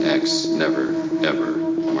never, ever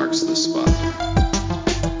marks the spot.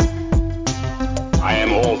 I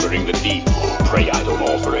am altering the deed. Pray I don't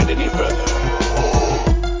alter it any further.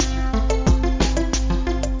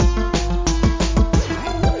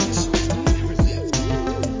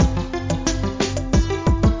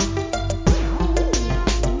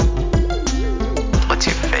 What's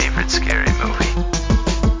your favorite scary movie?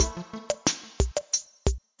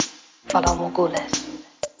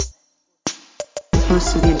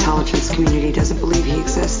 Most of the intelligence community doesn't believe he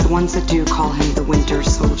exists. The ones that do call him the Winter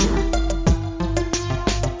Soldier.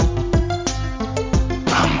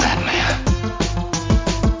 I'm Batman.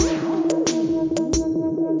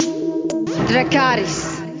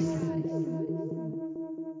 Dracarys.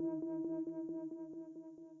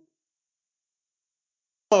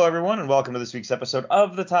 Hello, everyone, and welcome to this week's episode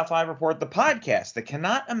of the Top 5 Report, the podcast that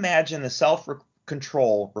cannot imagine the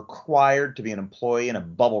self-control required to be an employee in a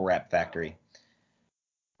bubble wrap factory.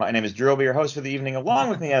 My name is Drew. I'll be your host for the evening. Along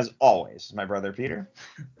with me, as always, my brother Peter.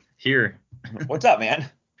 Here. What's up, man?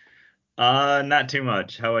 Not too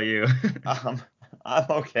much. How are you? I'm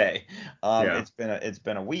okay. Yeah. It's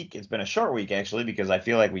been a week. It's been a short week, actually, because I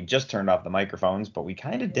feel like we just turned off the microphones, but we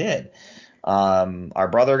kind of did. Our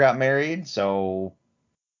brother got married, so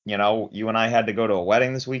you know, you and I had to go to a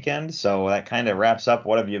wedding this weekend, so that kind of wraps up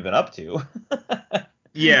what have you been up to.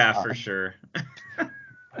 Yeah, for sure.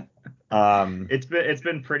 Um, It's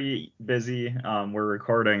been pretty busy. We're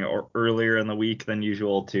recording earlier in the week than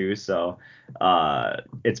usual too, so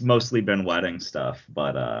it's mostly been wedding stuff.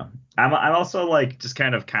 But I'm also like just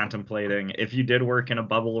kind of contemplating if you did work in a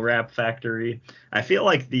bubble wrap factory, I feel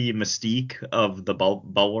like the mystique of the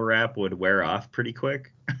bubble wrap would wear off pretty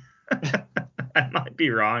quick. I might be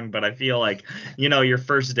wrong, but I feel like, you know, your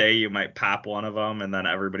first day you might pop one of them and then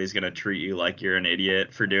everybody's going to treat you like you're an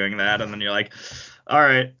idiot for doing that. And then you're like, all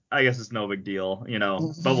right, I guess it's no big deal. You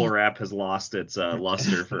know, bubble wrap has lost its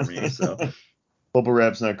luster for me. So bubble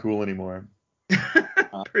wrap's not cool anymore.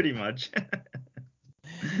 Pretty much.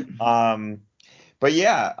 But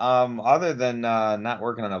yeah, other than not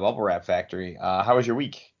working in a bubble wrap factory, how was your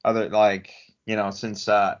week? Since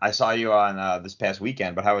I saw you on this past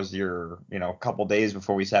weekend, but how was your, couple days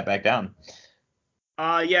before we sat back down?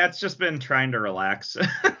 Yeah, it's just been trying to relax.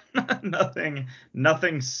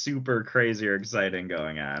 Nothing super crazy or exciting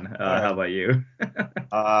going on. Right. How about you?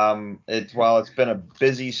 It's been a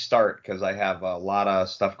busy start because I have a lot of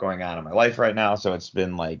stuff going on in my life right now. So it's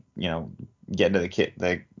been like, getting to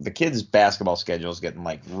the kid's basketball schedule is getting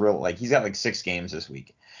like real, like he's got like 6 games this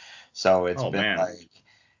week. So it's been man. like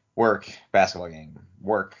work, basketball game,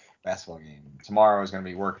 work, basketball game. Tomorrow is going to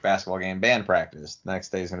be work, basketball game, band practice. The next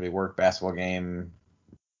day is going to be work, basketball game,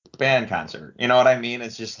 band concert. You know what I mean?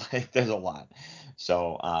 It's just like there's a lot.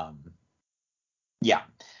 So yeah.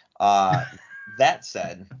 That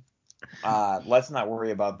said, let's not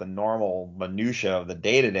worry about the normal minutia of the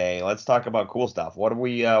day to day. Let's talk about cool stuff. What are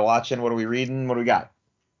we watching? What are we reading? What do we got?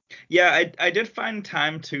 Yeah, I did find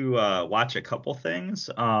time to watch a couple things.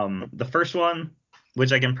 The first one,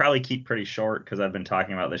 which I can probably keep pretty short because I've been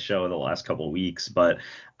talking about the show the last couple of weeks, but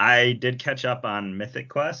I did catch up on Mythic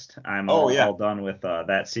Quest. I'm all done with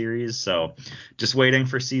that series, so just waiting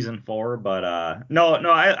for season 4. But no,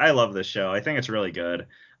 I love this show. I think it's really good.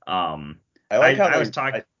 I like how I was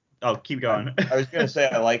talking. Oh, keep going. I was gonna say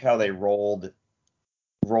I like how they rolled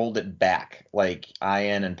it back. Like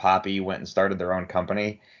Ian and Poppy went and started their own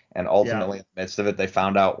company, and ultimately in the midst of it, they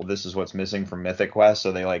found out, well, this is what's missing from Mythic Quest.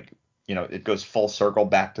 So they it goes full circle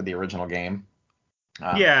back to the original game.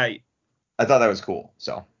 Yeah, I thought that was cool.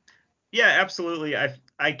 So yeah, absolutely.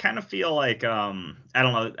 I kind of feel like I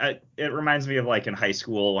don't know. It reminds me of like in high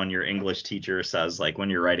school when your English teacher says like when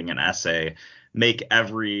you're writing an essay, make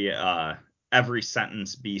every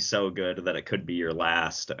sentence be so good that it could be your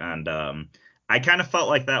last. And I kind of felt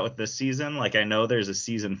like that with this season. Like I know there's a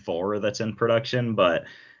season 4 that's in production, but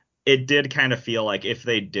it did kind of feel like if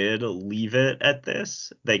they did leave it at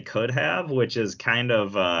this, they could have, which is kind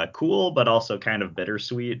of cool, but also kind of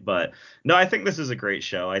bittersweet. But no, I think this is a great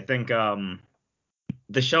show. I think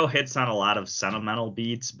the show hits on a lot of sentimental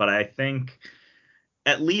beats, but I think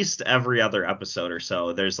at least every other episode or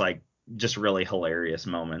so, there's like just really hilarious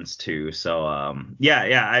moments too. So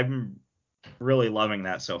yeah, I'm really loving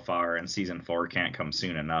that so far, and season 4 can't come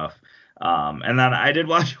soon enough. And then I did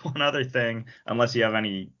watch one other thing, unless you have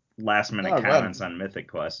any last minute comments on Mythic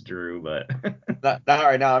Quest, Drew, but not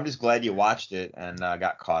right now. I'm just glad you watched it and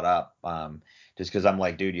got caught up. Just because I'm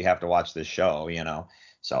like, dude, you have to watch this show,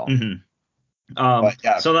 So, but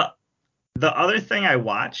yeah. So the other thing I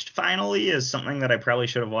watched finally is something that I probably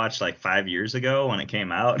should have watched like 5 years ago when it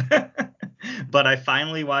came out. But I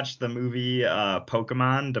finally watched the movie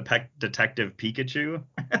Pokemon Detective Pikachu,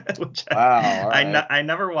 which Wow, all right. I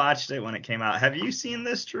never watched it when it came out. Have you seen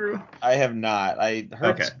this, Drew? I have not. I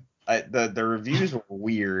heard Okay. the reviews were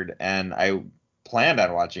weird, and I planned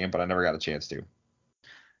on watching it, but I never got a chance to.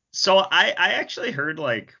 So I actually heard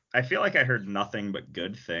like I feel like I heard nothing but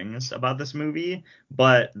good things about this movie,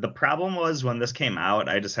 but the problem was when this came out,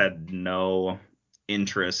 I just had no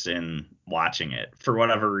interest in watching it. For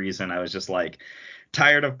whatever reason, I was just like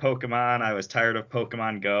tired of Pokemon. I was tired of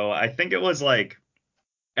Pokemon Go. I think it was like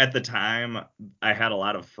at the time I had a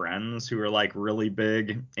lot of friends who were like really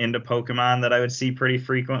big into Pokemon that I would see pretty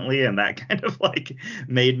frequently, and that kind of like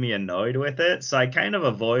made me annoyed with it. So I kind of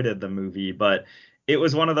avoided the movie, but it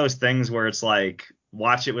was one of those things where it's like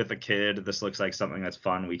watch it with a kid. This looks like something that's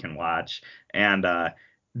fun we can watch. And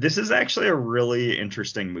this is actually a really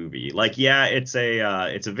interesting movie. Like, yeah, it's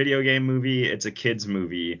a video game movie, it's a kids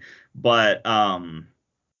movie, but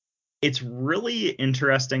it's really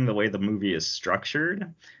interesting the way the movie is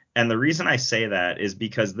structured. And the reason I say that is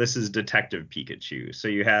because this is Detective Pikachu. So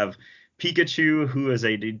you have Pikachu, who is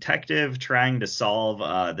a detective trying to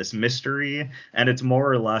solve this mystery, and it's more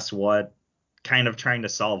or less what kind of trying to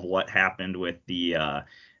solve what happened with the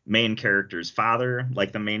main character's father.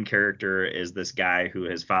 Like the main character is this guy who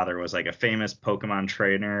his father was like a famous Pokemon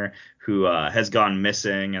trainer who has gone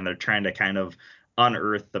missing, and they're trying to kind of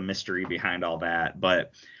unearth the mystery behind all that.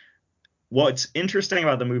 But what's interesting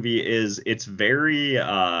about the movie is it's very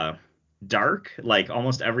dark. Like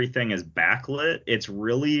almost everything is backlit. It's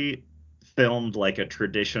really filmed like a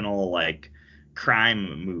traditional like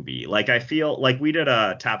crime movie. Like I feel like we did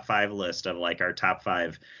a top 5 list of like our top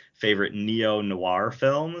 5 favorite neo noir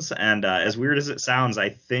films, and as weird as it sounds, I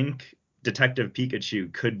think Detective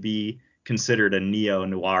Pikachu could be considered a neo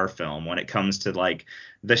noir film when it comes to like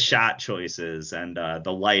the shot choices and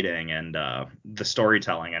the lighting and the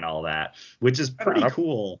storytelling and all that, which is I don't pretty know.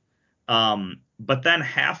 cool. But then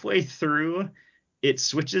halfway through, it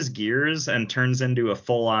switches gears and turns into a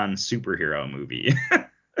full-on superhero movie.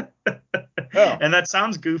 Oh, And that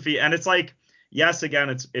sounds goofy. And it's like, yes, again,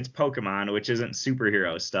 it's Pokemon, which isn't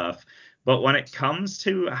superhero stuff. But when it comes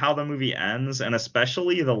to how the movie ends, and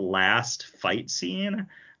especially the last fight scene,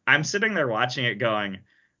 I'm sitting there watching it going,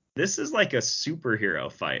 this is like a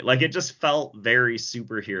superhero fight. Like it just felt very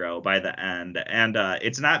superhero by the end. And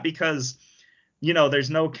it's not because, there's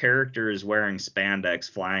no characters wearing spandex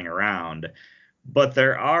flying around, but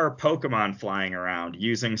there are Pokemon flying around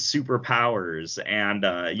using superpowers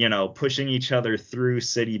and, pushing each other through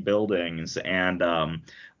city buildings and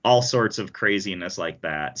all sorts of craziness like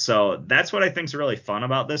that. So that's what I think is really fun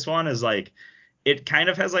about this one is like it kind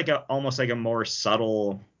of has like a almost like a more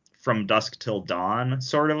subtle From Dusk Till Dawn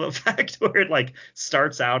sort of effect where it like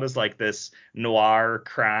starts out as like this noir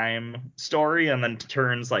crime story and then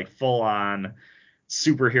turns like full on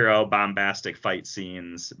superhero bombastic fight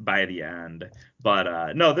scenes by the end.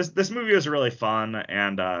 But no, this movie was really fun,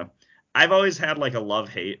 and I've always had like a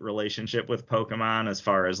love-hate relationship with Pokemon as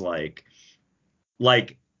far as like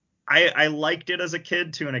I liked it as a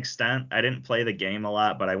kid to an extent. I didn't play the game a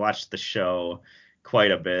lot, but I watched the show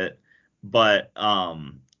quite a bit. But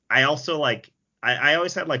I also like I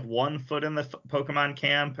always had like one foot in the Pokemon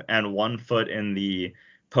camp and one foot in the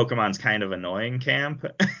Pokemon's kind of annoying camp.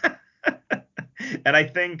 And I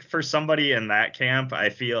think for somebody in that camp,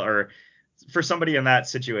 or for somebody in that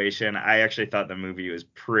situation, I actually thought the movie was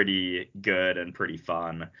pretty good and pretty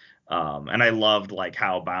fun. And I loved like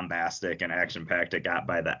how bombastic and action packed it got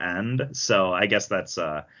by the end. So I guess that's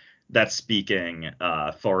speaking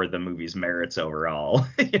for the movie's merits overall.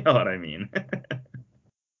 You know what I mean?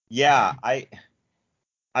 yeah.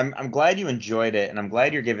 I'm glad you enjoyed it, and I'm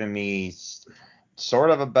glad you're giving me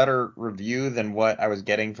sort of a better review than what I was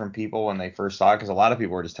getting from people when they first saw it, because a lot of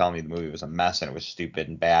people were just telling me the movie was a mess and it was stupid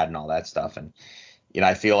and bad and all that stuff. And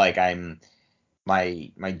I feel like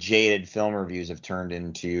my jaded film reviews have turned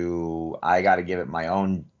into I got to give it my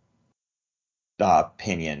own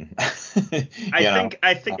opinion.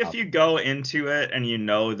 I think if you go into it and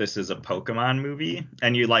this is a Pokemon movie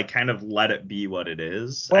and you like kind of let it be what it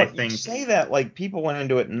is, I Well, you think. say that like people went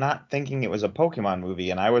into it not thinking it was a Pokemon movie,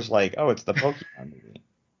 and I was like, oh, it's the Pokemon movie.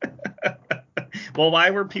 Well, why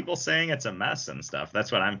were people saying it's a mess and stuff?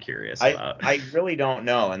 That's what I'm curious I about. I really don't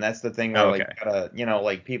know, and that's the thing where like Okay. you gotta,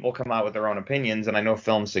 like people come out with their own opinions, and I know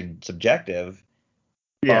film's subjective,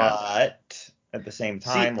 Yeah. but at the same See,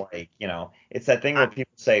 time, like it's that thing where I,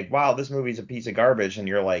 people say, "Wow, this movie's a piece of garbage," and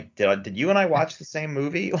you're like, "Did you and I watch the same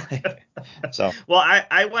movie?" Like, so well,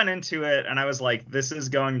 I went into it and I was like, this is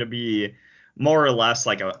going to be more or less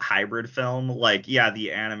like a hybrid film. Like, yeah,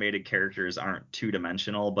 the animated characters aren't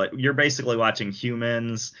two-dimensional, but you're basically watching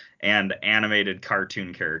humans and animated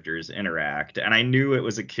cartoon characters interact. And I knew it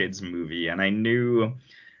was a kids movie, and I knew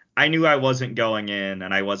I wasn't going in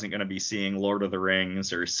and I wasn't going to be seeing Lord of the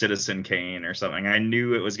Rings or Citizen Kane or something. I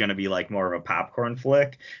knew it was going to be like more of a popcorn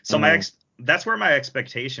flick. So that's where my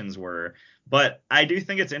expectations were. But I do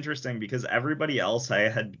think it's interesting because everybody else I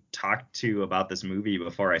had talked to about this movie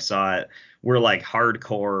before I saw it were like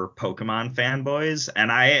hardcore Pokemon fanboys.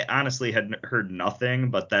 And I honestly had heard nothing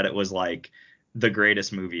but that it was like the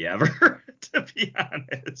greatest movie ever, to be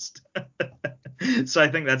honest. So I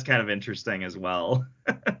think that's kind of interesting as well.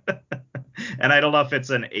 And I don't know if it's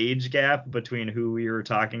an age gap between who we were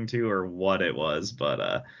talking to or what it was,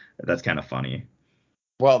 but that's kind of funny.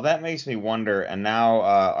 Well, that makes me wonder. And now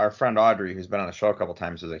our friend Audrey, who's been on the show a couple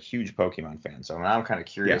times, is a huge Pokemon fan. So now I'm kind of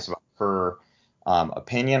Yeah. curious about her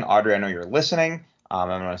opinion. Audrey, I know you're listening. I'm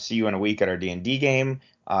going to see you in a week at our D&D game.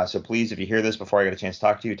 So please, if you hear this before I get a chance to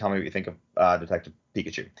talk to you, tell me what you think of Detective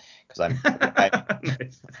Pikachu. Because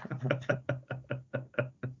Nice.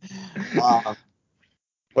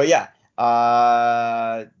 but yeah.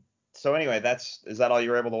 So anyway, is that all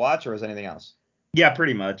you were able to watch, or is anything else? Yeah,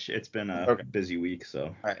 pretty much. It's been a Okay. busy week, so.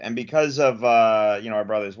 All right. And because of our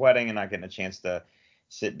brother's wedding and not getting a chance to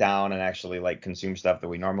sit down and actually like consume stuff that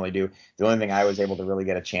we normally do, the only thing I was able to really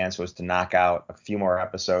get a chance was to knock out a few more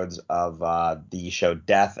episodes of the show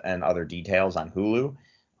Death and Other Details on Hulu,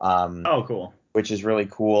 Oh, cool. which is really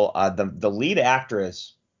cool. The lead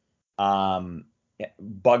actress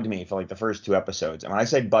bugged me for like the first two episodes, and when I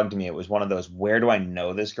say bugged me, it was one of those, where do I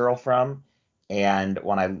know this girl from? And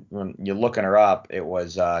when you're looking her up, it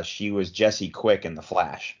was she was Jesse Quick in The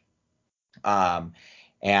Flash. And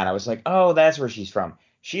I was like, oh, that's where she's from.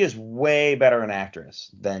 She is way better an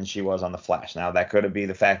actress than she was on The Flash. Now that could be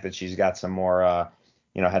the fact that she's got some more,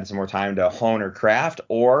 had some more time to hone her craft,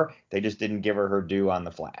 or they just didn't give her due on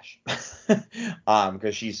The Flash,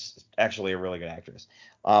 because she's actually a really good actress.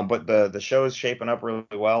 But the show is shaping up really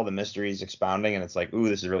well. The mystery is expounding, and it's like, ooh,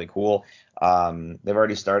 this is really cool. They've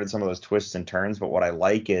already started some of those twists and turns, but what I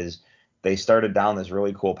like is they started down this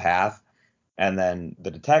really cool path, and then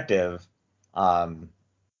the detective,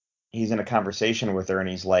 he's in a conversation with her, and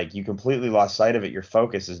he's like, you completely lost sight of it. Your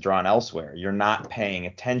focus is drawn elsewhere. You're not paying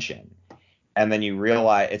attention. And then you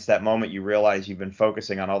realize, it's that moment you realize you've been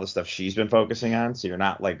focusing on all the stuff she's been focusing on. So you're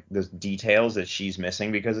not like, there's details that she's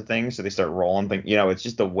missing because of things. So they start rolling things. It's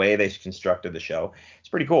just the way they constructed the show. It's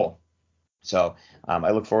pretty cool. So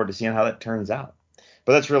I look forward to seeing how that turns out.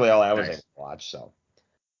 But that's really all I was able to watch. So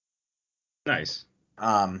Nice.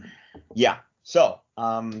 yeah. So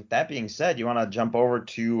that being said, you want to jump over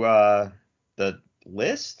to the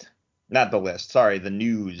list? Not the list. Sorry, the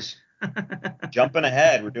news. Jumping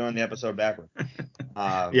ahead, we're doing the episode backward.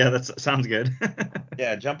 Yeah, that sounds good.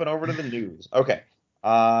 Yeah, jumping over to the news. Okay.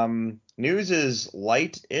 News is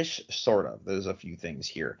light-ish, sort of. There's a few things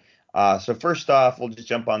here. So first off, we'll just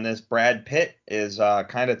jump on this. Brad Pitt is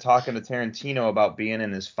kind of talking to Tarantino about being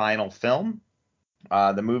in his final film.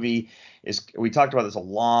 The movie we talked about this a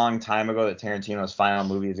long time ago, that Tarantino's final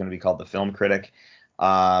movie is going to be called The Film Critic.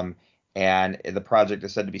 And the project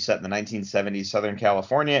is said to be set in the 1970s Southern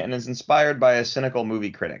California and is inspired by a cynical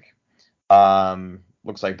movie critic.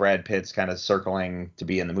 Looks like Brad Pitt's kind of circling to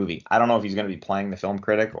be in the movie. I don't know if he's going to be playing the film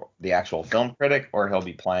critic, or the actual film critic, or he'll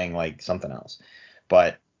be playing like something else.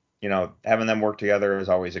 But, having them work together is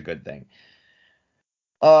always a good thing.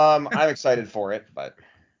 I'm excited for it, but.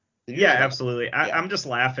 Yeah, absolutely. Yeah. I'm just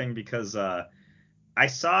laughing because I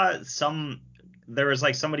saw there was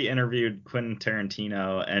like somebody interviewed Quentin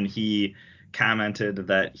Tarantino, and he commented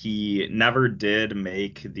that he never did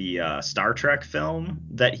make the Star Trek film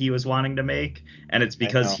that he was wanting to make, and it's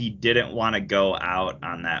because he didn't want to go out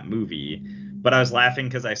on that movie. But I was laughing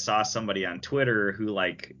because I saw somebody on Twitter who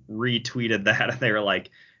like retweeted that, and they were like,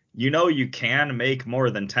 you can make more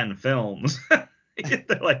than 10 films.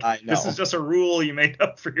 They're like, this is just a rule you made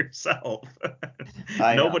up for yourself.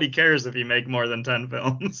 Nobody cares if you make more than 10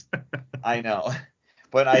 films. I know.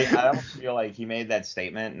 But I almost feel like he made that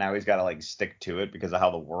statement. Now he's got to like stick to it because of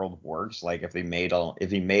how the world works. Like if he made an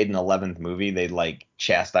 11th movie, they'd like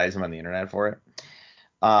chastise him on the internet for it.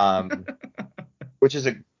 Which is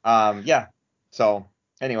yeah. So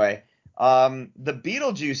anyway, the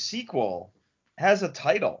Beetlejuice sequel has a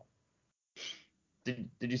title. Did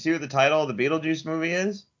you see what the title of the Beetlejuice movie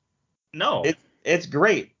is? No. It's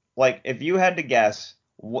great. Like if you had to guess,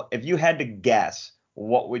 what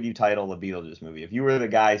would you title the Beetlejuice movie? If you were the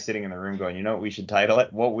guy sitting in the room going, you know what we should title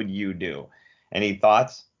it? What would you do? Any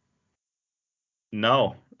thoughts?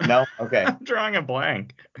 No. No? Okay. I'm drawing a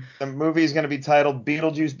blank. The movie is going to be titled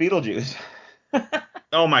Beetlejuice, Beetlejuice.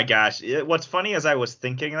 Oh my gosh. What's funny is I was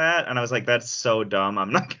thinking that and I was like, that's so dumb.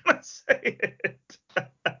 I'm not gonna say it.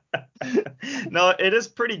 No, it is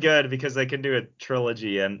pretty good because they can do a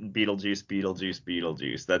trilogy and Beetlejuice, Beetlejuice,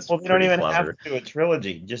 Beetlejuice. That's Well, they don't pretty even have clever. to do a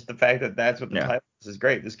trilogy. Just the fact that that's what the Yeah. title is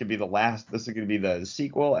great. This could be the last. This is going to be the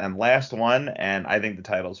sequel and last one, and I think the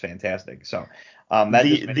title is fantastic. So, that just The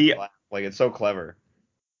makes me the laugh. Like it's so clever.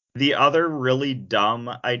 the other really dumb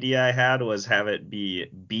idea I had was have it be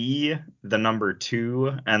B, the number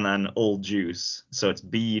two, and then old juice. So it's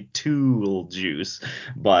B tool juice.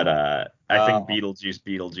 But I think Uh, Beetlejuice,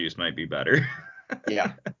 Beetlejuice might be better.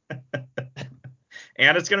 yeah,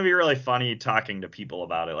 And it's gonna be really funny talking to people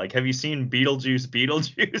about it. Like, have you seen Beetlejuice,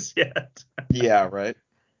 Beetlejuice yet? yeah, right.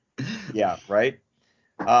 Yeah, right.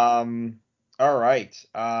 Um, all right.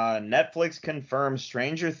 Netflix confirms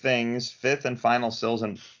Stranger Things fifth and final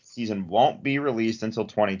season won't be released until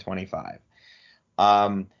 2025.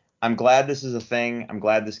 Um, I'm glad this is a thing. I'm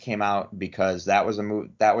glad this came out because that was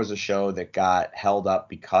a show that got held up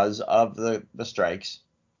because of the strikes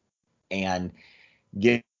and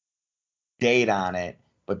get date on it,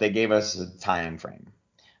 but they gave us a time frame.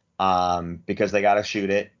 Because they got to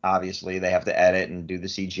shoot it. Obviously, they have to edit and do the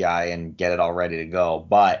CGI and get it all ready to go.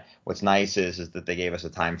 But what's nice is that they gave us a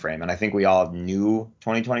time frame, and I think we all knew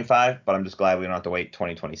 2025, but I'm just glad we don't have to wait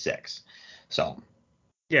 2026. So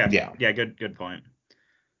Yeah, yeah. yeah, good point.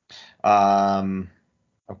 Um,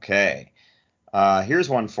 okay. Here's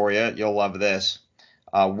one for you. You'll love this.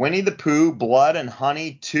 Winnie the Pooh, Blood and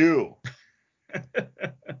Honey 2.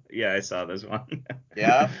 Yeah, I saw this one.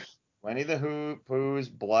 Yeah. Winnie the Pooh's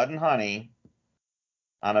Blood and Honey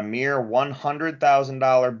on a mere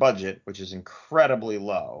 $100,000 budget, which is incredibly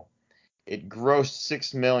low. It grossed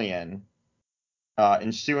 $6 million.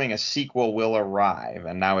 Ensuing a sequel will arrive,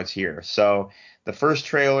 and now it's here. So the first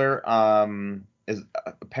trailer is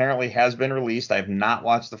apparently has been released. I have not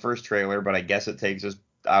watched the first trailer, but I guess it takes us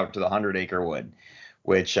out to the 100 Acre Wood,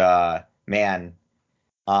 which man.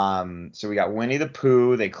 So we got Winnie the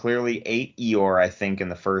Pooh. They clearly ate Eeyore, I think, in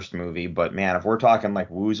the first movie. But man, if we're talking like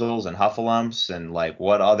Woozles and Huffalumps and like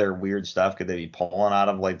what other weird stuff could they be pulling out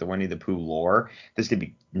of like the Winnie the Pooh lore? This could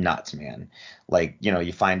be nuts, man. Like,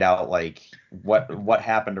 you find out like what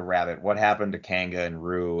happened to Rabbit, what happened to Kanga and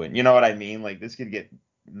Roo, and you know what I mean? Like this could get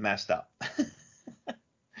messed up.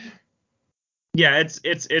 Yeah, it's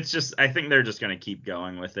just I think they're just gonna keep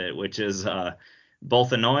going with it, which is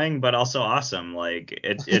both annoying but also awesome. Like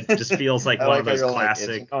it just feels like I one like of how those you're like, it's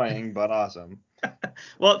classic. annoying but awesome.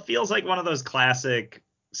 Well, it feels like one of those classic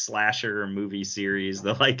slasher movie series.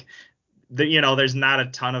 There's not a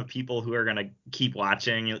ton of people who are gonna keep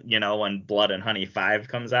watching, when Blood and Honey 5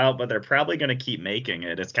 comes out, but they're probably gonna keep making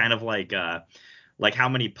it. It's kind of like how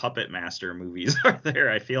many Puppet Master movies are there?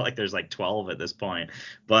 I feel like there's like 12 at this point.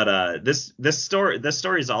 But this story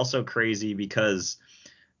is also crazy because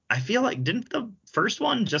I feel like didn't the first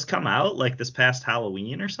one just come out like this past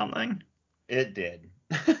Halloween or something? It did.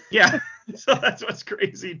 Yeah. So that's what's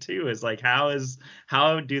crazy too is like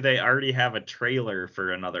how do they already have a trailer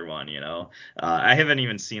for another one, I haven't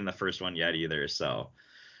even seen the first one yet either, so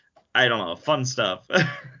I don't know, fun stuff.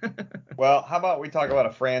 Well, how about we talk about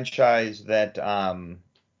a franchise that I'm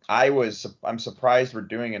surprised we're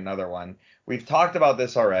doing another one. We've talked about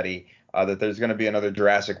this already, that there's going to be another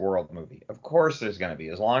Jurassic World movie. Of course there's going to be.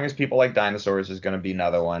 As long as people like dinosaurs, there's going to be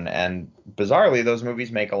another one. And bizarrely, those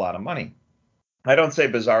movies make a lot of money. I don't say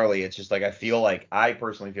bizarrely, it's just like I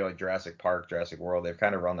personally feel like Jurassic Park, Jurassic World, they've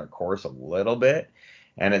kind of run their course a little bit.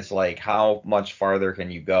 And it's like how much farther can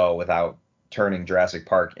you go without turning Jurassic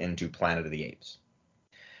Park into Planet of the Apes?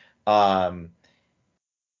 Um,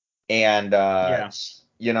 and Yeah.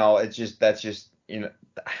 it's just that's just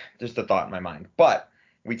just a thought in my mind. But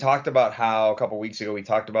we talked about how a couple weeks ago we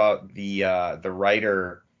talked about the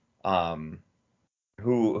writer um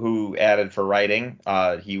who added for writing.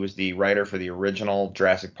 He was the writer for the original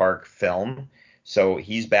Jurassic Park film. So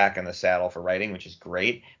he's back in the saddle for writing, which is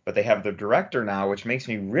great. But they have the director now, which makes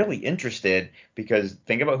me really interested because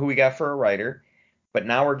think about who we got for a writer. But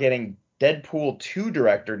now we're getting Deadpool 2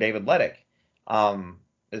 director David Lettick um,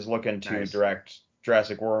 is looking to Nice. direct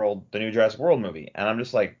Jurassic World, the new Jurassic World movie. And I'm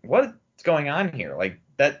just like, what's going on here? Like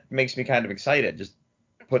that makes me kind of excited. Just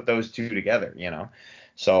put those two together.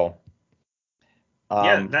 So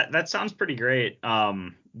Yeah, um, that sounds pretty great.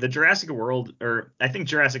 The Jurassic World, or I think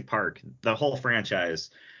Jurassic Park, the whole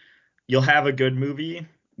franchise, you'll have a good movie,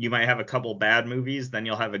 you might have a couple bad movies, then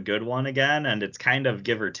you'll have a good one again, and it's kind of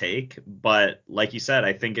give or take. But like you said,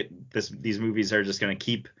 I think these movies are just going to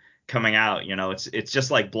keep coming out. You know, it's just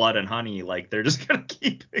like Blood and Honey. Like they're just gonna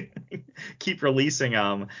keep releasing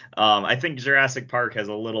them. I think Jurassic Park has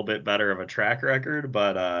a little bit better of a track record,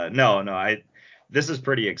 but no, this is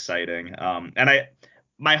pretty exciting. And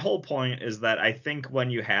my whole point is that I think when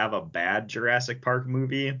you have a bad Jurassic Park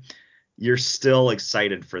movie, you're still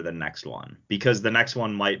excited for the next one because the next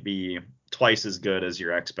one might be twice as good as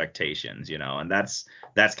your expectations, you know, and that's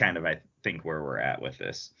kind of, I think, where we're at with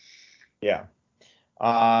this. Yeah.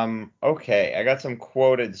 Okay, I got some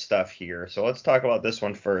quoted stuff here. So let's talk about this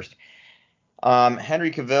one first.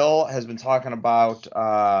 Henry Cavill has been talking about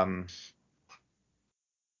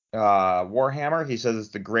Warhammer. He says it's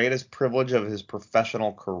the greatest privilege of his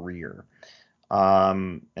professional career.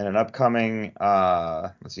 In an upcoming,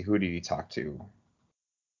 let's see, who did he talk to?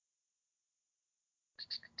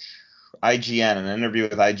 IGN, in an interview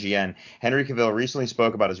with IGN, Henry Cavill recently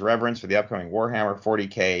spoke about his reverence for the upcoming Warhammer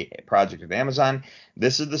 40K project with Amazon.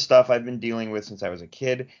 This is the stuff I've been dealing with since I was a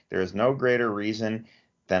kid. There is no greater reason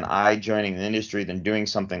than I joining the industry than doing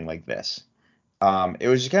something like this. It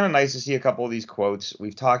was just kind of nice to see a couple of these quotes.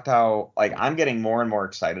 We've talked how, like, I'm getting more and more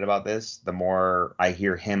excited about this the more I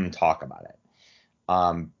hear him talk about it.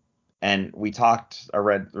 And I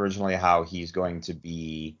read originally how he's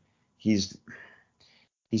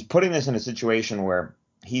putting this in a situation where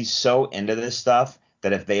he's so into this stuff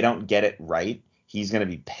that if they don't get it right, he's going to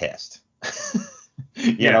be pissed.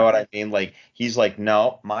 You know what I mean? Like, he's like,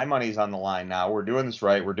 no, my money's on the line now. We're doing this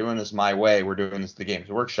right. We're doing this my way. We're doing this the Games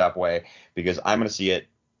Workshop way because I'm going to see it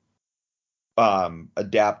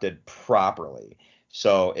adapted properly.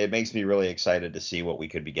 So it makes me really excited to see what we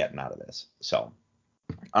could be getting out of this. So,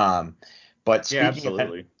 but speaking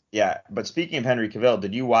absolutely. But speaking of Henry Cavill,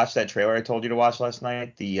 did you watch that trailer I told you to watch last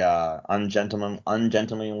night? The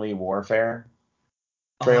Ungentlemanly Warfare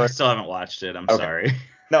trailer? I still haven't watched it. I'm Okay. sorry.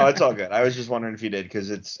 No, it's all good. I was just wondering if you did because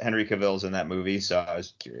it's Henry Cavill's in that movie, so I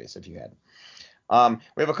was curious if you had.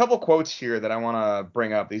 We have a couple quotes here that I want to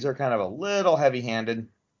bring up. These are kind of a little heavy-handed,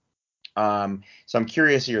 so I'm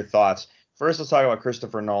curious of your thoughts. First, let's talk about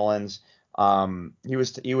Christopher Nolan's. He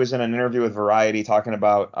was in an interview with Variety talking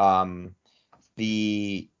about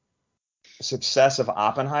the success of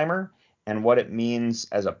Oppenheimer and what it means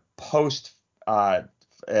as a post.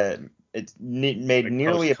 It made like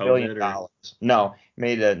nearly $1 billion. No,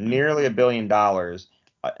 made nearly $1 billion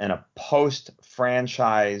in a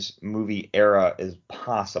post-franchise movie era is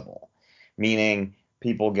possible, meaning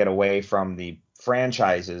people get away from the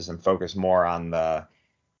franchises and focus more on the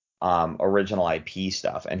original IP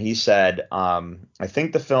stuff. And he said, I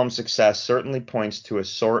think the film's success certainly points to a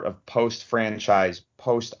sort of post-franchise,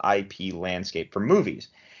 post-IP landscape for movies.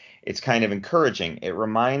 It's kind of encouraging. It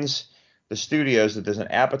reminds the studios that there's an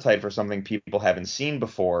appetite for something people haven't seen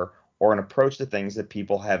before, or an approach to things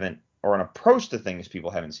people haven't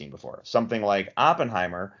seen before. Something like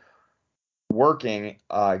Oppenheimer working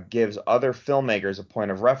gives other filmmakers a point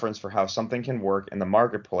of reference for how something can work in the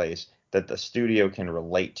marketplace that the studio can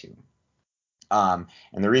relate to. And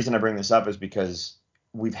the reason I bring this up is because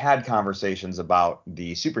we've had conversations about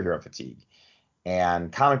the superhero fatigue and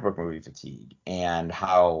comic book movie fatigue and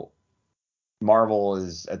how Marvel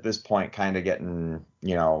is at this point kind of getting,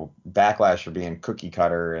 backlash for being cookie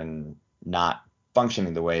cutter and not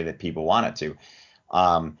functioning the way that people want it to.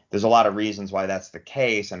 There's a lot of reasons why that's the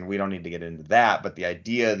case, and we don't need to get into that. But the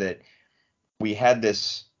idea that we had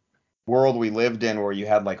this world we lived in where you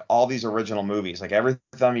had like all these original movies, like every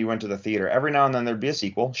time you went to the theater, every now and then there'd be a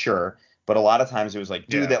sequel, sure. But a lot of times it was like,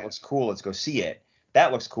 dude, that looks cool. Let's go see it.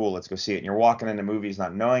 That looks cool. Let's go see it. And you're walking into movies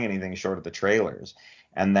not knowing anything short of the trailers.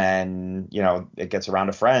 And then, it gets around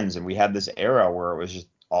to Friends. And we had this era where it was just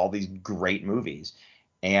all these great movies.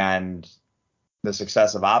 And the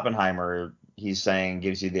success of Oppenheimer, he's saying,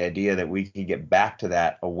 gives you the idea that we can get back to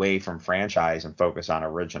that away from franchise and focus on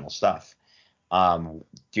original stuff. Do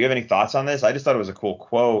you have any thoughts on this? I just thought it was a cool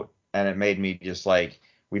quote, and it made me just like,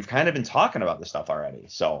 we've kind of been talking about this stuff already.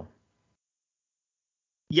 So,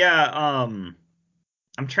 yeah, I'm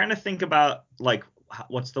trying to think about like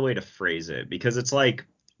what's the way to phrase it, because it's like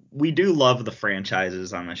we do love the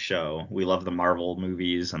franchises on the show. We love the Marvel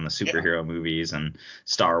movies and the superhero movies and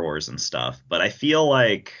Star Wars and stuff. But I feel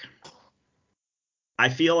like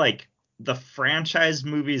the franchise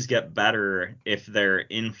movies get better if they're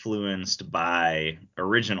influenced by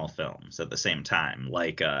original films at the same time.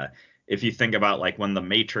 Like if you think about like when The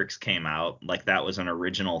Matrix came out, like that was an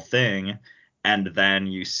original thing. And then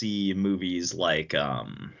you see movies like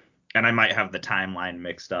and I might have the timeline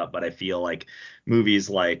mixed up, but I feel like movies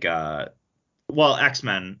like Well,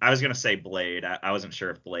 X-Men. I was gonna say Blade. I wasn't sure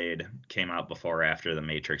if Blade came out before or after The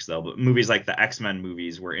Matrix, though. But movies like the X-Men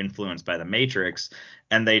movies were influenced by The Matrix,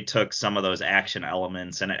 and they took some of those action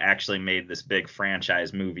elements, and it actually made this big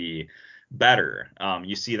franchise movie better.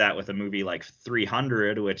 You see that with a movie like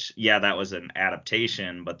 300, which, yeah, that was an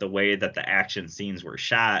adaptation, but the way that the action scenes were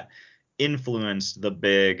shot influenced the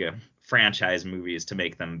big franchise movies to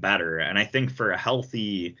make them better. And I think for a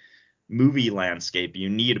healthy movie landscape, you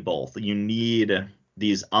need both. You need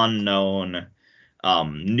these unknown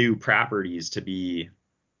new properties to be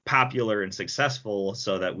popular and successful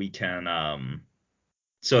so that we can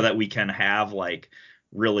have like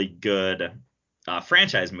really good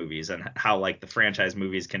franchise movies, and how like the franchise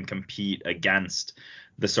movies can compete against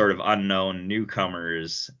the sort of unknown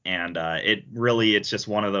newcomers. And it's just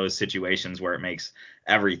one of those situations where it makes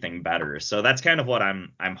everything better. So that's kind of what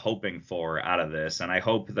I'm hoping for out of this. And I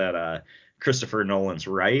hope that Christopher Nolan's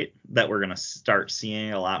right, that we're going to start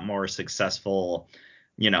seeing a lot more successful,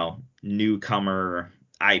 newcomer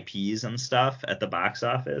IPs and stuff at the box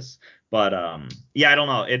office. But yeah, I don't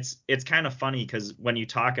know. It's kind of funny because when you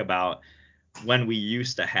talk about when we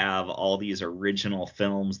used to have all these original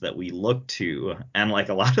films that we look to, and like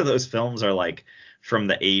a lot of those films are like from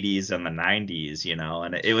the 80s and the 90s,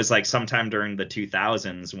 and it was like sometime during the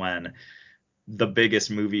 2000s when the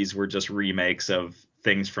biggest movies were just remakes of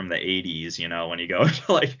things from the 80s, when you go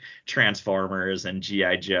to like Transformers and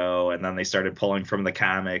G.I. Joe, and then they started pulling from the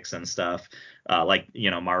comics and stuff, like,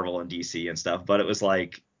 Marvel and DC and stuff. But it was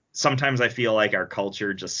like, sometimes I feel like our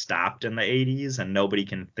culture just stopped in the 80s and nobody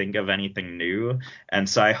can think of anything new. And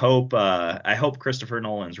so I hope Christopher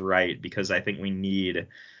Nolan's right, because I think we need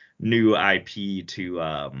new IP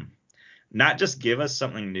to not just give us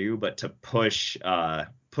something new, but to push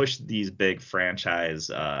these big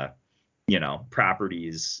franchise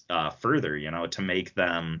properties further, to make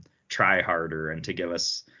them try harder and to give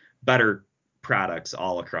us better products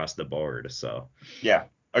all across the board. So Yeah,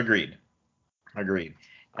 agreed.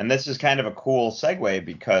 And this is kind of a cool segue,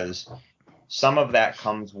 because some of that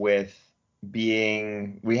comes with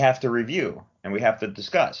we have to review and we have to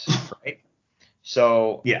discuss, right?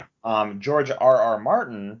 So yeah. George R.R.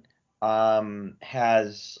 Martin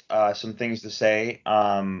has some things to say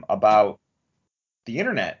about the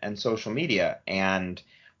internet and social media and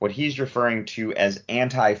what he's referring to as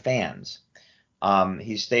anti-fans.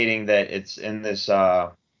 He's stating that it's in this.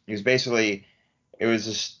 He was basically it was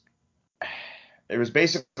just it was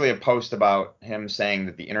basically a post about him saying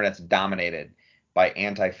that the internet's dominated by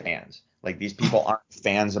anti-fans. Like, these people aren't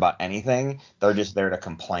fans about anything; they're just there to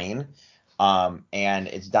complain. And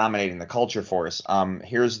it's dominating the culture for us.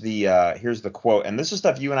 Here's the quote, and this is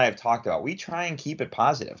stuff you and I have talked about. We try and keep it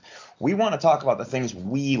positive. We want to talk about the things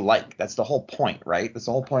we like. That's the whole point, right? That's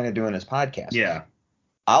the whole point of doing this podcast. Yeah.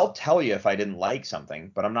 I'll tell you if I didn't like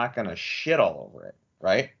something, but I'm not going to shit all over it,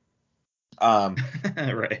 right?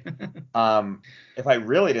 Right. If I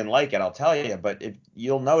really didn't like it, I'll tell you. But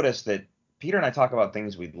you'll notice that Peter and I talk about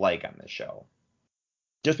things we like on this show.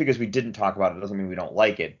 Just because we didn't talk about it doesn't mean we don't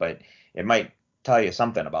like it, but it might tell you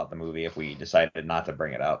something about the movie if we decided not to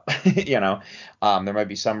bring it up. There might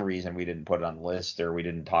be some reason we didn't put it on the list or we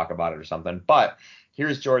didn't talk about it or something. But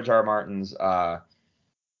here's George R. R. Martin's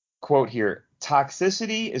quote here: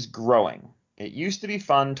 "Toxicity is growing. It used to be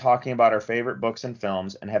fun talking about our favorite books and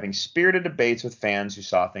films and having spirited debates with fans who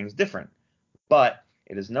saw things different. But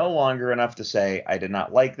it is no longer enough to say, I did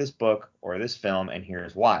not like this book or this film, and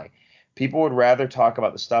here's why. People would rather talk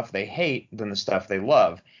about the stuff they hate than the stuff they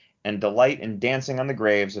love, and delight in dancing on the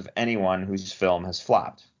graves of anyone whose film has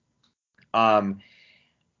flopped." I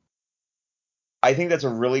think that's a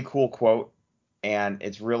really cool quote, and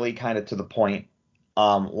it's really kind of to the point.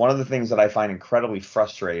 One of the things that I find incredibly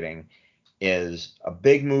frustrating is a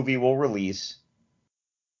big movie will release,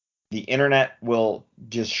 the internet will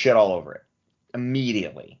just shit all over it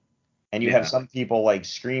immediately. And you have some people like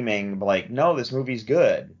screaming like, no, this movie's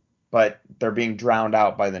good, but they're being drowned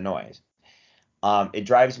out by the noise. It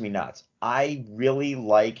drives me nuts. I really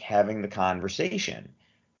like having the conversation,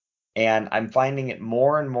 and I'm finding it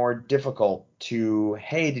more and more difficult to,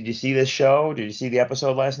 hey, did you see this show? Did you see the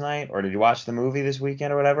episode last night? Or did you watch the movie this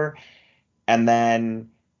weekend or whatever? And then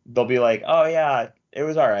they'll be like, oh yeah, it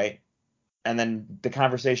was all right. And then the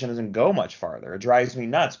conversation doesn't go much farther. It drives me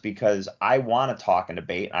nuts because I want to talk and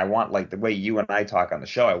debate. I want, like the way you and I talk on the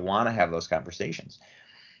show, I want to have those conversations.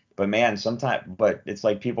 But man, but it's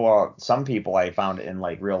like some people I found in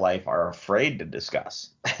like real life are afraid to discuss,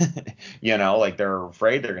 like they're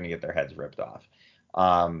afraid they're going to get their heads ripped off.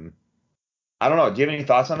 I don't know. Do you have any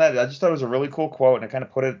thoughts on that? I just thought it was a really cool quote, and I kind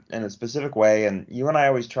of put it in a specific way. And you and I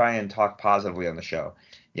always try and talk positively on the show,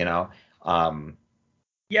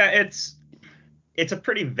 Yeah, it's a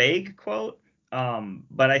pretty vague quote,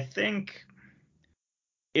 but I think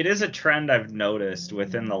it is a trend I've noticed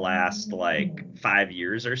within the last like 5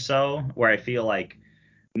 years or so, where I feel like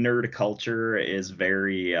nerd culture is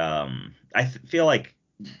very feel like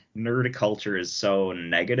nerd culture is so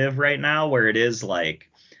negative right now, where it is like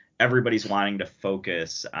everybody's wanting to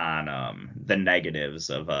focus on the negatives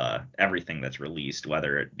of everything that's released,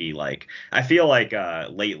 whether it be like I feel like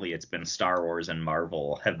lately it's been Star Wars and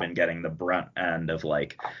Marvel have been getting the brunt end of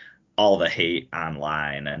like all the hate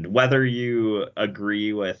online. And whether you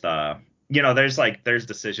agree with there's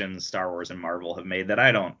decisions Star Wars and Marvel have made that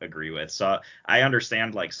I don't agree with, so I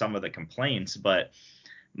understand like some of the complaints. But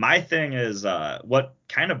my thing is what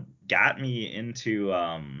kind of got me into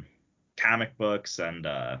comic books and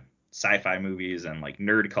sci-fi movies and like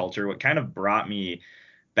nerd culture, what kind of brought me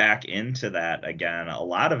back into that again, a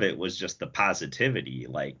lot of it was just the positivity.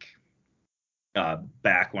 Like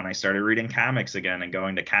back when I started reading comics again and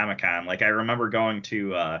going to Comic-Con, like I remember going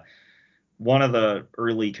to one of the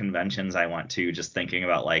early conventions I went to, just thinking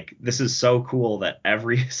about like, this is so cool that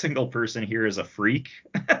every single person here is a freak.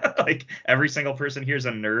 Like every single person here is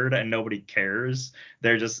a nerd and nobody cares.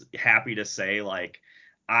 They're just happy to say like,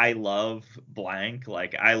 I love blank.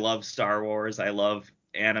 Like I love Star Wars. I love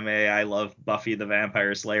anime. I love Buffy the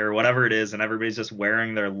Vampire Slayer, whatever it is. And everybody's just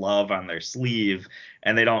wearing their love on their sleeve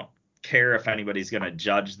and they don't care if anybody's going to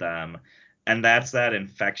judge them. And that's that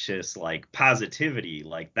infectious like positivity.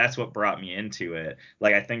 Like that's what brought me into it.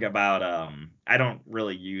 Like I think about I don't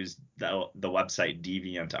really use the website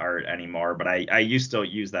DeviantArt anymore, but I used to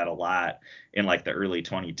use that a lot in like the early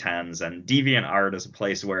 2010s. And DeviantArt is a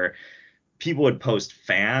place where people would post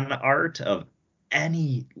fan art of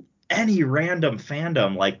any random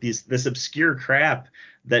fandom, like this obscure crap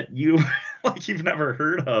that you like you've never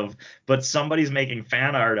heard of, but somebody's making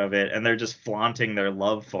fan art of it and they're just flaunting their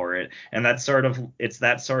love for it. And that's sort of it's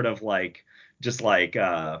that sort of like just like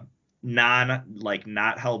not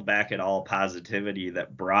held back at all positivity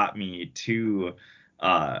that brought me to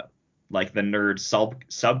uh like the nerd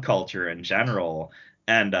subculture in general.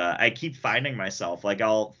 And I keep finding myself like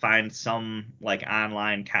I'll find some like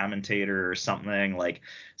online commentator or something, like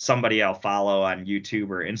somebody I'll follow on YouTube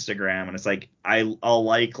or Instagram, and it's like I'll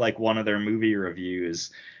like one of their movie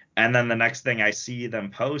reviews, and then the next thing I see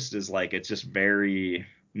them post is like it's just very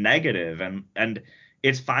negative. And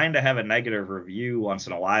it's fine to have a negative review once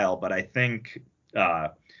in a while, but I think uh,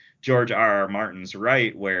 George R. R. Martin's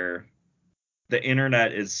right, where the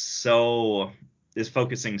internet is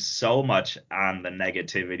focusing so much on the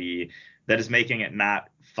negativity that is making it not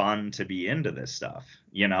fun to be into this stuff,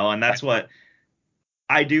 and that's what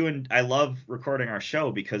I do. And I love recording our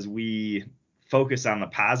show because we focus on the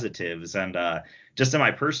positives. And just in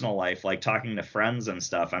my personal life, like talking to friends and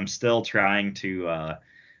stuff, I'm still trying to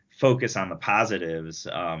focus on the positives,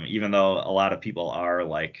 even though a lot of people are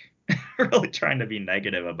like really trying to be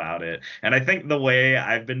negative about it. And I think the way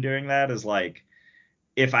I've been doing that is like,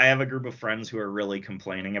 if I have a group of friends who are really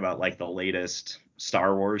complaining about like the latest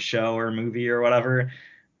Star Wars show or movie or whatever,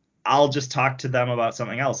 I'll just talk to them about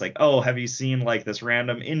something else. Like, oh, have you seen like this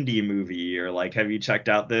random indie movie? Or like, have you checked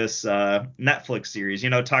out this Netflix series?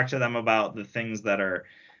 Talk to them about the things that are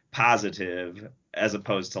positive as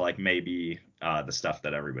opposed to like maybe the stuff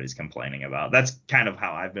that everybody's complaining about. That's kind of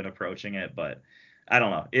how I've been approaching it. But I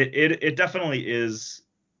don't know. It definitely is.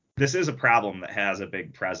 This is a problem that has a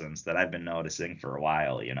big presence that I've been noticing for a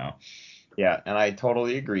while. Yeah, and I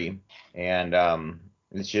totally agree. And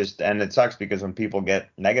it's just, and it sucks because when people get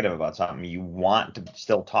negative about something, you want to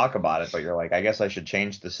still talk about it, but you're like, I guess I should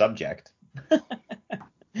change the subject.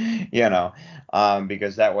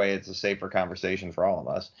 Because that way it's a safer conversation for all of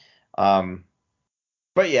us.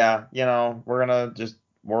 But yeah, we're gonna just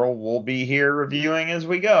we'll be here reviewing as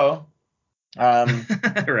we go.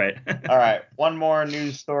 Right. All right, one more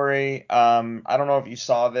news story. I don't know if you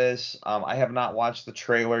saw this. I have not watched the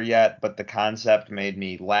trailer yet, but the concept made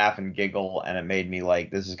me laugh and giggle, and it made me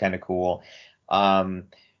like, this is kind of cool.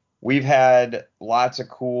 We've had lots of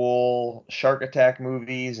cool Shark Attack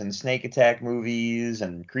movies and Snake Attack movies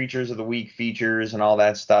and Creatures of the Week features and all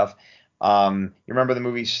that stuff. You remember the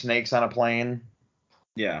movie Snakes on a Plane?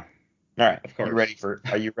 Yeah. All right. Of course.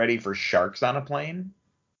 Are you ready for Sharks on a Plane?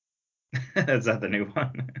 Is that the new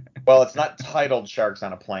one? Well, it's not titled Sharks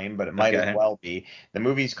on a Plane, but it might as well be. The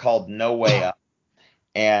movie's called No Way Up,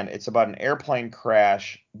 and it's about an airplane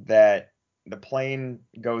crash that the plane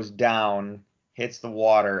goes down, hits the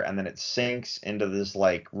water, and then it sinks into this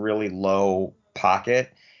like really low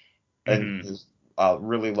pocket and this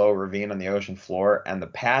really low ravine on the ocean floor, and the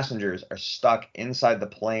passengers are stuck inside the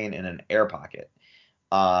plane in an air pocket.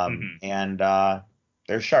 And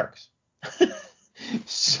there's sharks.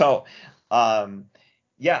 So,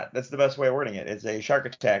 yeah, that's the best way of wording it. It's a shark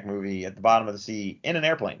attack movie at the bottom of the sea in an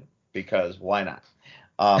airplane, because why not?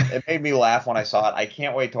 It made me laugh when I saw it. I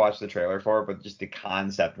can't wait to watch the trailer for it, but just the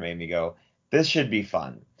concept made me go, this should be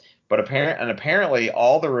fun. But apparently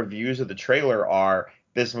all the reviews of the trailer are,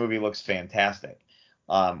 this movie looks fantastic.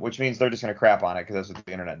 Which means they're just going to crap on it because that's what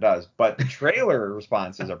the internet does. But the trailer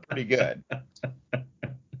responses are pretty good.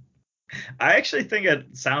 I actually think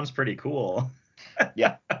it sounds pretty cool.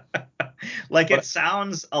 Yeah. Like, it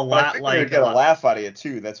sounds a lot I like think get a laugh out of you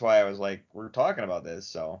too. That's why I was like, we're talking about this,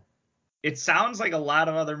 so. It sounds like a lot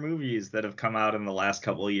of other movies that have come out in the last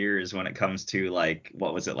couple of years when it comes to, like,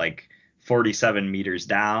 what was it, like 47 Meters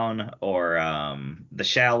Down, or The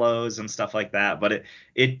Shallows and stuff like that. But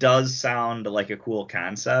it does sound like a cool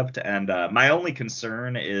concept. And my only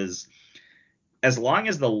concern is, as long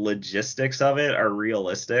as the logistics of it are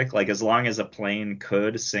realistic, like as long as a plane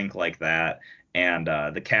could sink like that, and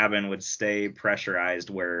the cabin would stay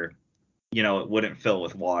pressurized where, it wouldn't fill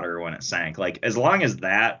with water when it sank. Like, as long as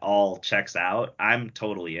that all checks out, I'm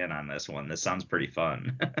totally in on this one. This sounds pretty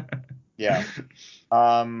fun. Yeah.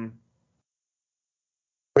 But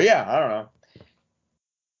yeah, I don't know.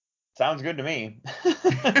 Sounds good to me.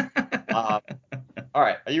 All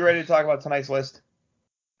right. Are you ready to talk about tonight's list?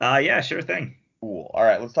 Yeah, sure thing. Cool. All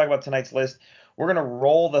right. Let's talk about tonight's list. We're going to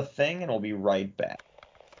roll the thing and we'll be right back.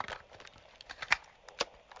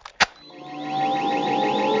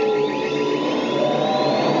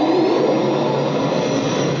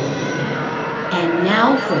 And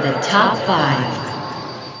now for the top 5.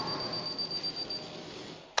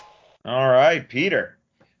 All right, Peter.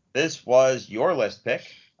 This was your list pick.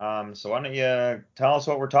 So why don't you tell us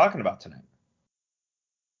what we're talking about tonight?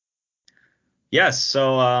 Yes.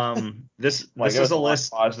 So this is a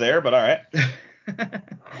list. Pause there, but all right.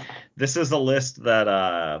 This is a list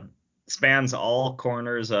that spans all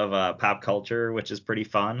corners of pop culture, which is pretty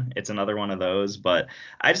fun. It's another one of those, but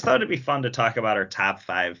I just thought it'd be fun to talk about our top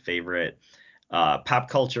 5 favorite pop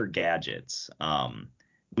culture gadgets.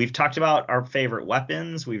 We've talked about our favorite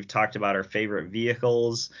weapons. We've talked about our favorite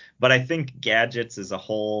vehicles, but I think gadgets is a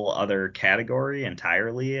whole other category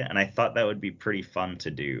entirely, and I thought that would be pretty fun to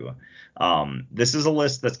do. This is a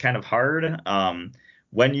list that's kind of hard.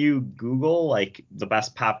 When you Google, like, the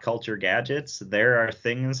best pop culture gadgets, there are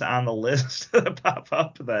things on the list that pop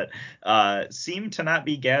up that seem to not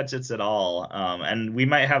be gadgets at all. And we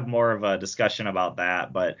might have more of a discussion about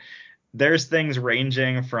that, but there's things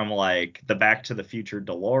ranging from, like, the Back to the Future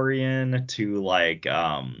DeLorean to like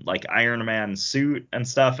Iron Man suit and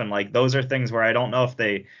stuff. And, like, those are things where I don't know if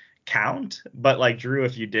they count, but, like, Drew,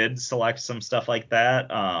 if you did select some stuff like that,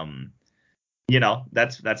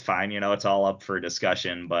 that's fine. It's all up for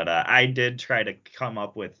discussion. But I did try to come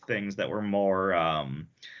up with things that were more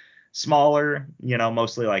smaller,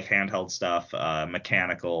 mostly like handheld stuff,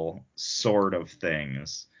 mechanical sort of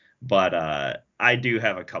things. But I do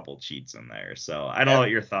have a couple cheats in there, so I don't know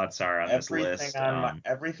what your thoughts are on this list.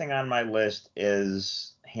 Everything on my list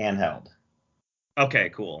is handheld.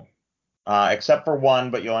 Okay, cool. Except for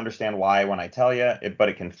one, but you'll understand why when I tell you. But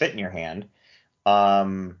it can fit in your hand.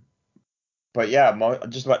 But yeah,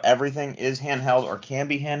 just about everything is handheld or can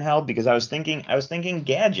be handheld, because I was thinking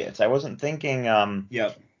gadgets. I wasn't thinking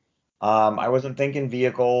Yep. I wasn't thinking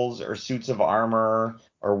vehicles or suits of armor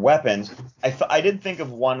or weapons. I did think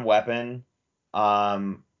of one weapon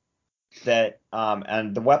and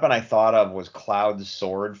the weapon I thought of was Cloud's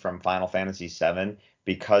sword from Final Fantasy VII,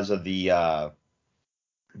 because of the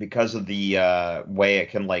way it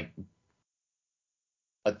can, like,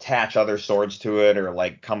 attach other swords to it or,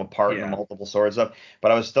 like, come apart into multiple swords up.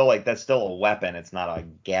 But I was still like, that's still a weapon. It's not a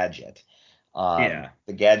gadget. The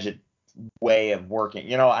gadget way of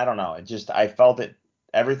working, I don't know. I felt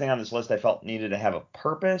everything on this list I felt needed to have a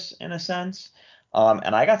purpose in a sense.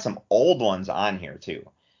 And I got some old ones on here too.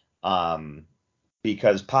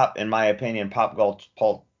 Because in my opinion,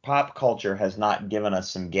 pop culture has not given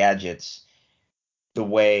us some gadgets the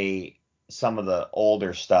way some of the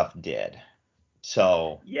older stuff did.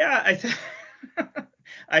 So yeah,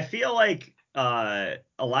 I feel like a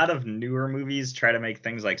lot of newer movies try to make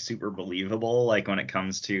things, like, super believable, like when it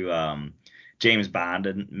comes to James Bond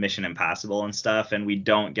and Mission Impossible and stuff, and we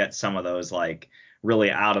don't get some of those, like,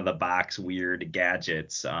 really out of the box weird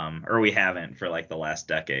gadgets, or we haven't for, like, the last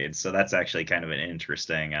decade. So that's actually kind of an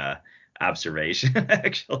interesting observation,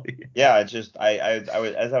 actually. Yeah, it's just I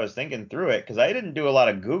was, as I was thinking through it, because I didn't do a lot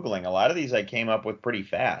of Googling. A lot of these I came up with pretty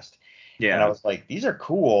fast. Yeah. And I was like, these are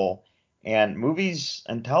cool, and movies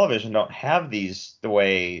and television don't have these the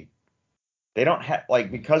way they don't have,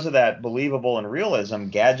 like, because of that believable and realism,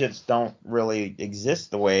 gadgets don't really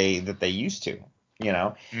exist the way that they used to, you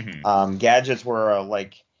know. Gadgets were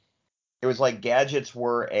like, it was like gadgets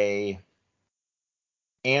were a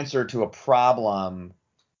answer to a problem,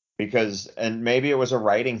 because, and maybe it was a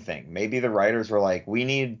writing thing. Maybe the writers were like, we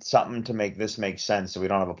need something to make this make sense so we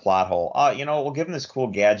don't have a plot hole. We'll give them this cool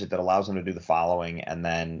gadget that allows them to do the following, and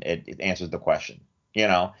then it answers the question, you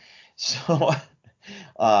know. So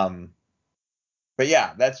but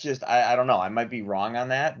yeah, that's just, I don't know. I might be wrong on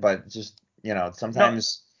that, but just,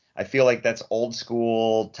 sometimes I feel like that's old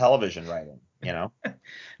school television writing, you know?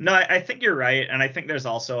 No, I think you're right. And I think there's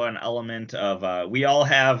also an element of we all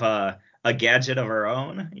have a gadget of our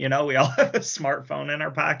own. You know, we all have a smartphone in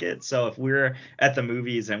our pocket. So if we're at the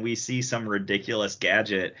movies and we see some ridiculous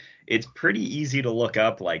gadget, it's pretty easy to look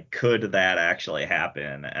up, like, could that actually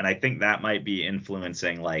happen? And I think that might be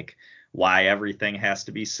influencing, like, why everything has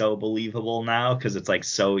to be so believable now, because it's like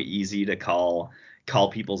so easy to call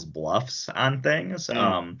people's bluffs on things.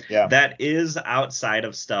 Yeah. That is outside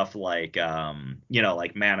of stuff like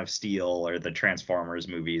like Man of Steel or the Transformers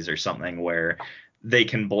movies or something, where they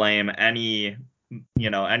can blame any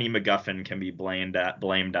MacGuffin can be blamed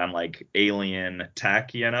on like alien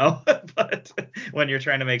tech, but when you're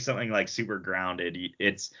trying to make something like super grounded,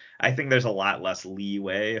 I think there's a lot less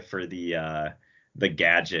leeway for the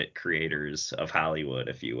gadget creators of Hollywood,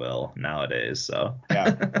 if you will, nowadays. So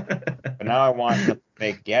yeah. But now I want to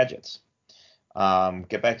make gadgets.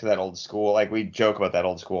 Get back to that old school. Like, we joke about that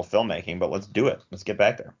old school filmmaking, but let's do it. Let's get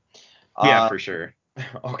back there. Yeah, for sure.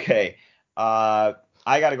 Okay. I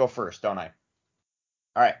got to go first, don't I?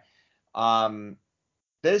 All right.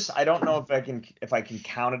 This, I don't know if I can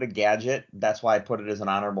count it a gadget. That's why I put it as an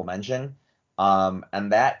honorable mention.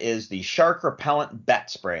 And that is the shark repellent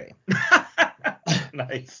bat spray.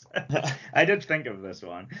 Nice. I did think of this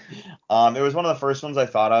one. It was one of the first ones I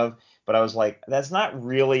thought of, but I was like, that's not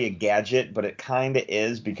really a gadget, but it kind of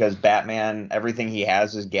is, because Batman, everything he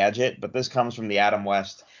has is gadget. But this comes from the Adam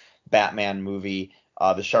West Batman movie,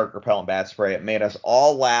 the shark repellent bat spray. It made us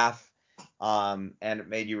all laugh, and it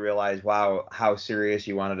made you realize, wow, how serious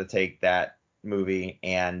you wanted to take that movie.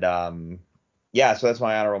 And yeah, so that's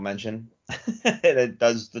my honorable mention. It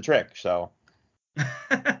does the trick. So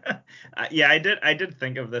yeah, I did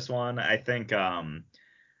think of this one. I think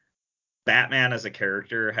Batman as a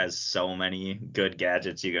character has so many good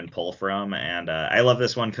gadgets you can pull from, and I love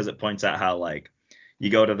this one because it points out how, like, you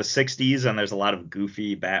go to the 60s and there's a lot of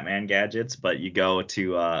goofy Batman gadgets, but you go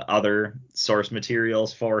to other source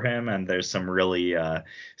materials for him and there's some really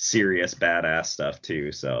serious badass stuff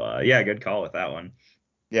too. So yeah, good call with that one.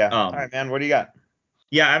 Yeah. All right, man. What do you got?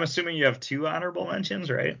 Yeah, I'm assuming you have 2 honorable mentions,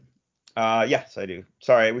 right? Yes, I do.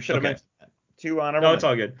 Sorry, we should have mentioned that. 2 honorable. No, it's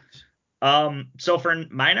all good. So for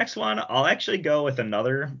my next one, I'll actually go with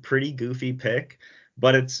another pretty goofy pick,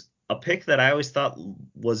 but it's a pick that I always thought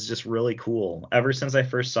was just really cool. Ever since I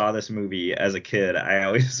first saw this movie as a kid, I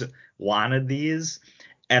always wanted these,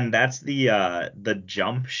 and that's the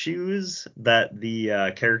jump shoes that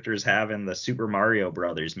the characters have in the Super Mario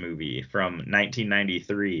Brothers movie from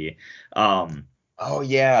 1993. Oh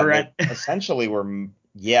yeah, they essentially were.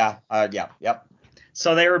 Yeah. Yep.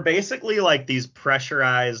 So they were basically like these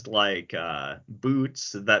pressurized like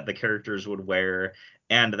boots that the characters would wear,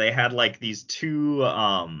 and they had like these two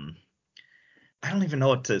I don't even know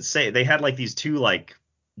what to say. They had like these two like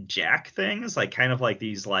jack things, like kind of like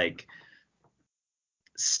these like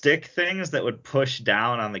stick things that would push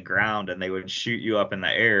down on the ground and they would shoot you up in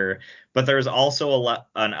the air. But there was also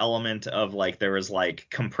an element of like there was like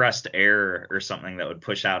compressed air or something that would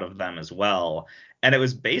push out of them as well. And it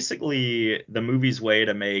was basically the movie's way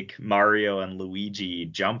to make Mario and Luigi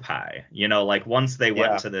jump high. Like once they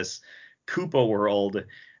went to this Koopa world,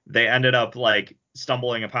 they ended up like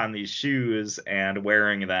stumbling upon these shoes and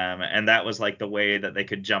wearing them, and that was like the way that they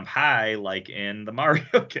could jump high, like in the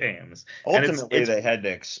Mario games. Ultimately, they had to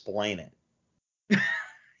explain it.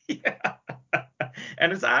 Yeah.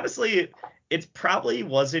 And it's honestly, it probably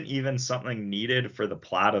wasn't even something needed for the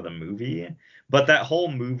plot of the movie, but that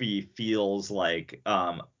whole movie feels like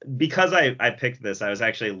because I picked this, I was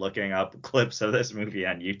actually looking up clips of this movie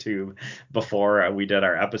on YouTube before we did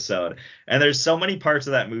our episode, and there's so many parts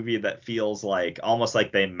of that movie that feels like almost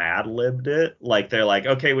like they mad-libbed it. Like they're like,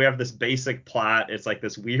 okay, we have this basic plot, it's like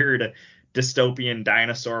this weird dystopian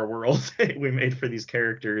dinosaur world we made for these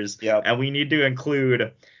characters, and we need to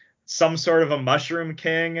include some sort of a mushroom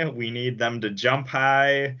king. We need them to jump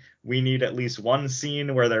high. We need at least one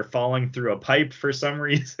scene where they're falling through a pipe for some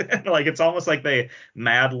reason. Like it's almost like they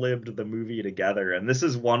mad-libbed the movie together. And this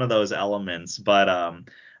is one of those elements. But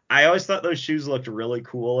I always thought those shoes looked really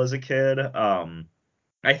cool as a kid.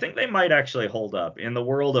 I think they might actually hold up in the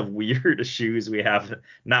world of weird shoes we have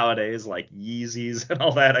nowadays, like Yeezys and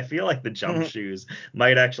all that. I feel like the jump shoes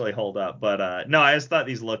might actually hold up. But no, I just thought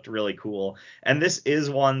these looked really cool. And this is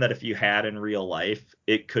one that if you had in real life,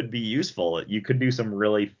 it could be useful. You could do some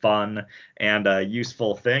really fun and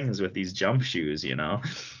useful things with these jump shoes, you know?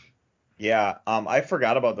 Yeah, I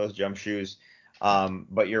forgot about those jump shoes.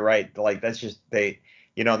 But you're right. Like that's just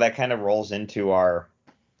that kind of rolls into our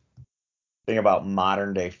thing about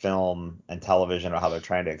modern day film and television, or how they're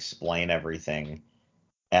trying to explain everything.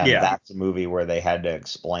 And Yeah. that's a movie where they had to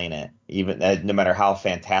explain it. Even no matter how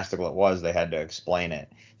fantastical it was, they had to explain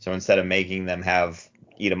it. So instead of making them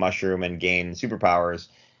eat a mushroom and gain superpowers,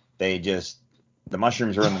 the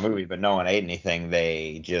mushrooms were in the movie, but no one ate anything.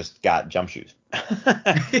 They just got jump shoes.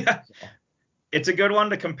 Yeah. It's a good one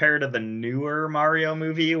to compare to the newer Mario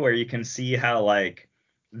movie, where you can see how like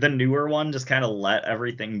the newer one just kind of let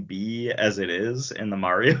everything be as it is in the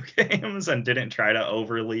Mario games and didn't try to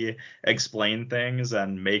overly explain things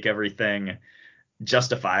and make everything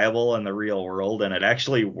justifiable in the real world, and it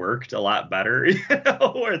actually worked a lot better,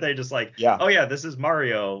 where they just like, Yeah. oh yeah, this is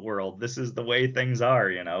Mario World, this is the way things are,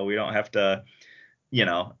 we don't have to,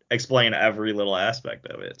 explain every little aspect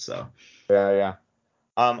of it. So Yeah.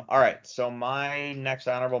 All right. So my next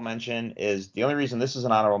honorable mention is, the only reason this is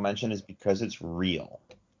an honorable mention is because it's real.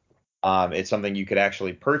 It's something you could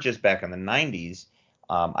actually purchase back in the 90s.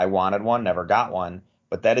 I wanted one, never got one,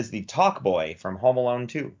 but that is the Talk Boy from Home Alone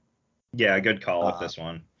 2. yeah, good call with this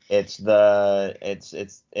one. It's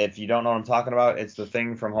if you don't know what I'm talking about, it's the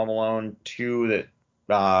thing from Home Alone 2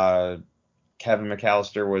 that Kevin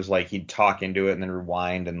McAllister was like, he'd talk into it and then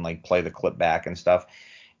rewind and like play the clip back and stuff.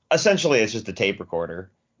 Essentially, it's just a tape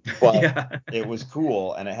recorder, but Yeah. it was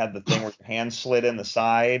cool, and it had the thing where your hand slid in the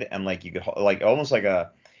side, and like you could like almost like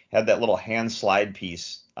had that little hand slide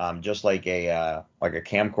piece, just like a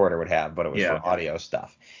camcorder would have, but it was Yeah. for audio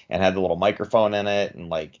stuff, and had the little microphone in it, and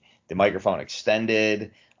like the microphone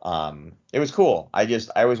extended. It was cool. I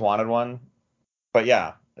always wanted one, but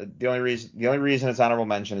yeah. The only reason it's honorable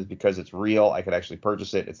mention is because it's real. I could actually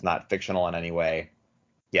purchase it. It's not fictional in any way.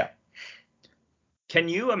 Yeah. Can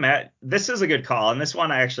you imagine? This is a good call, and this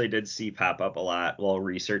one I actually did see pop up a lot while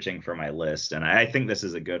researching for my list, and I think this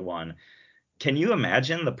is a good one. Can you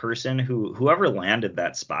imagine the person whoever landed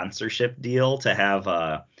that sponsorship deal to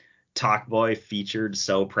have Talkboy featured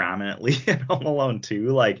so prominently in Home Alone 2?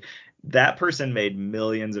 Like, that person made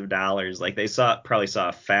millions of dollars. Like, they probably saw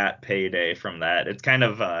a fat payday from that. It's kind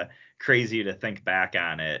of crazy to think back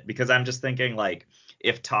on it, because I'm just thinking, like,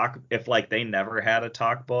 if like they never had a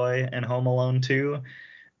Talkboy in Home Alone 2,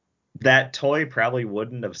 that toy probably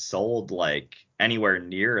wouldn't have sold like anywhere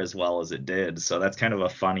near as well as it did. So that's kind of a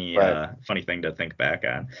funny Right. funny thing to think back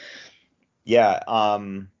on. Yeah.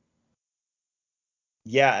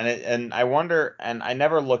 Yeah, and I wonder, and I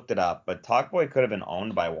never looked it up, but Talkboy could have been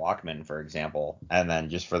owned by Walkman, for example, and then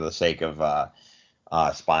just for the sake of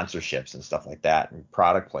sponsorships and stuff like that and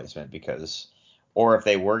product placement, or if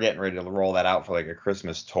they were getting ready to roll that out for like a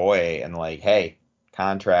Christmas toy and like, hey,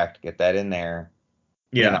 contract, get that in there.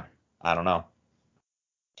 Yeah. I don't know.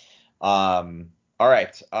 All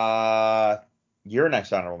right. Your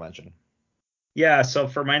next honorable mention. Yeah. So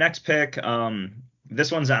for my next pick,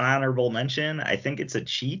 this one's an honorable mention. I think it's a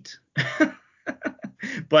cheat,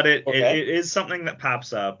 but it is something that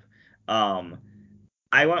pops up.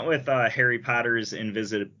 I went with Harry Potter's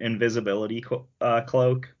invisibility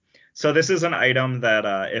cloak. So this is an item that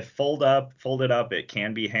if folded up, it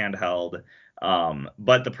can be handheld.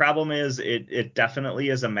 But the problem is it definitely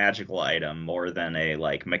is a magical item more than a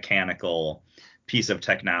like mechanical piece of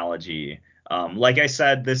technology. Like I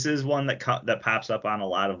said, this is one that pops up on a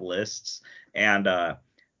lot of lists, and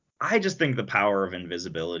I just think the power of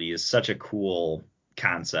invisibility is such a cool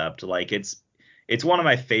concept. Like it's one of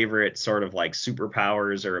my favorite sort of like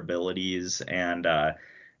superpowers or abilities, and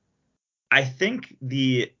I think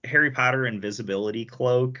the Harry Potter invisibility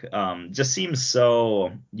cloak just seems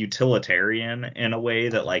so utilitarian in a way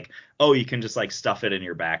that like, oh, you can just like stuff it in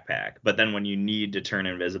your backpack, but then when you need to turn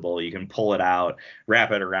invisible, you can pull it out,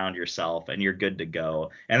 wrap it around yourself, and you're good to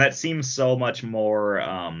go. And that seems so much more,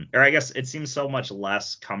 or I guess it seems so much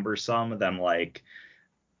less cumbersome than like,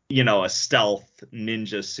 a stealth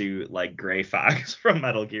ninja suit like Gray Fox from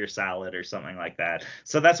Metal Gear Solid or something like that.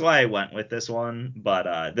 So that's why I went with this one.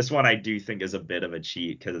 But this one I do think is a bit of a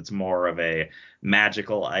cheat because it's more of a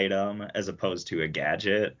magical item as opposed to a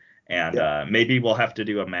gadget. And maybe we'll have to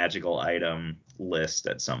do a magical item list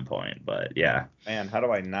at some point. But yeah. Man, how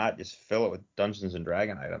do I not just fill it with Dungeons and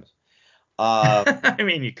Dragon items? I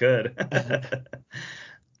mean, you could.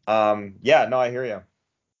 Yeah, no, I hear you.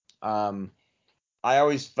 Um, I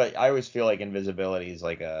always feel like invisibility is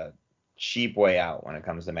like a cheap way out when it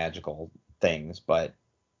comes to magical things, but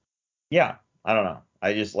yeah, I don't know.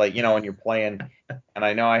 I just like, when you're playing, and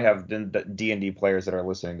I know I have D&D players that are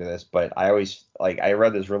listening to this, but I always like, I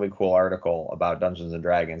read this really cool article about Dungeons and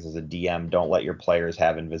Dragons as a DM, don't let your players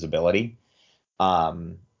have invisibility.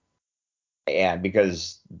 Um, and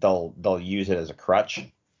because they'll use it as a crutch.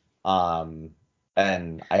 Um,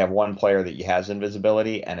 and I have one player that has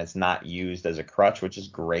invisibility and it's not used as a crutch, which is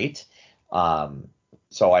great. Um,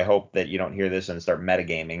 so I hope that you don't hear this and start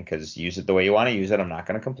metagaming, because use it the way you want to use it. I'm not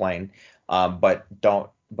going to complain. But don't.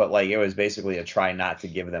 But like, it was basically a try not to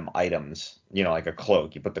give them items, like a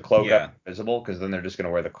cloak. You put the cloak Yeah. up visible, because then they're just going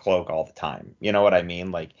to wear the cloak all the time. You know what I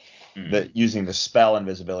mean? Like, using the spell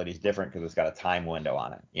invisibility is different because it's got a time window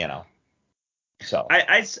on it. So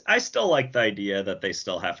I still like the idea that they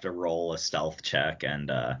still have to roll a stealth check,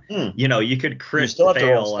 and you could you crit still have to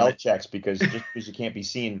roll fail stealth checks, because just because you can't be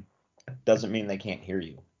seen doesn't mean they can't hear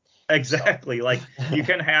you. exactly. So. Like, you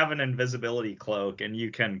can have an invisibility cloak and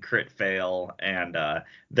you can crit fail, and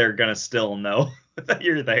they're gonna still know that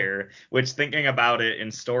you're there, which, thinking about it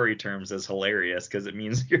in story terms, is hilarious, because it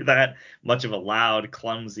means you're that much of a loud,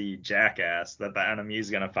 clumsy jackass that the enemy is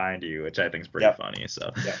gonna find you, which I think is pretty funny.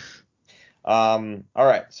 So Yep. All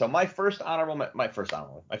right. So my first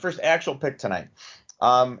actual pick tonight,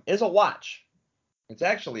 is a watch. It's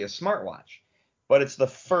actually a smartwatch, but it's the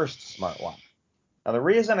first smartwatch. Now, the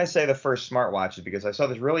reason I say the first smartwatch is because I saw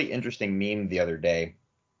this really interesting meme the other day.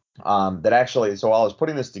 That actually, so while I was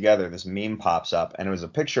putting this together, this meme pops up, and it was a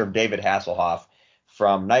picture of David Hasselhoff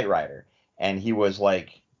from Knight Rider, and he was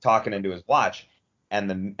like talking into his watch,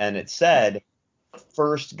 and it said,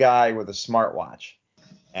 "First guy with a smartwatch."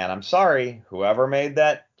 And I'm sorry, whoever made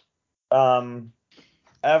that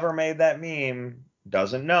ever made that meme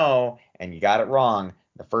doesn't know, and you got it wrong.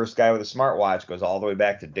 The first guy with a smartwatch goes all the way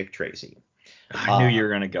back to Dick Tracy. I knew you were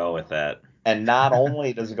gonna go with that. And not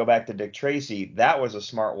only does it go back to Dick Tracy, that was a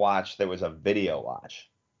smartwatch that was a video watch.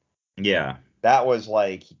 Yeah. That was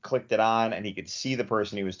like, he clicked it on and he could see the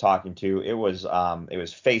person he was talking to. It was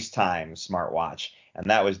FaceTime smartwatch, and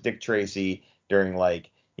that was Dick Tracy during,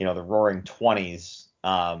 like, the Roaring '20s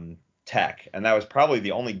tech, and that was probably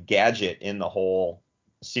the only gadget in the whole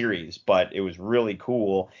series, but it was really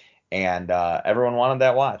cool, and everyone wanted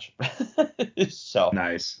that watch. So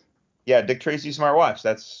Nice. yeah, Dick Tracy smartwatch.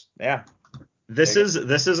 That's, yeah. This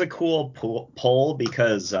is a cool poll,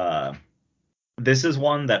 because this is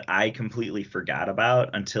one that I completely forgot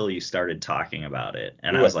about until you started talking about it,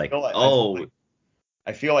 and I was like,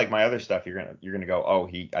 I feel like my other stuff, you're gonna go, oh,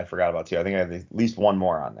 I forgot about too. I think I have at least one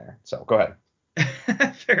more on there. So go ahead.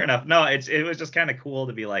 Fair enough. No, it was just kind of cool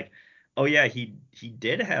to be like, oh yeah, he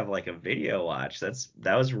did have like a video watch.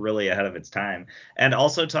 That was really ahead of its time. And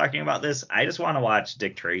also, talking about this, I just want to watch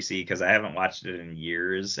Dick Tracy, because I haven't watched it in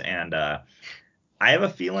years, and I have a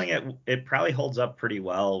feeling it probably holds up pretty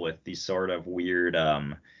well with the sort of weird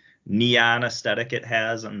neon aesthetic it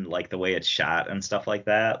has, and like the way it's shot and stuff like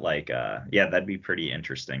that. Like, yeah, that'd be pretty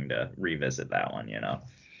interesting to revisit that one.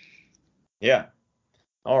 Yeah.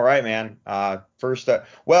 All right, man. First,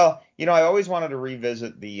 well, I always wanted to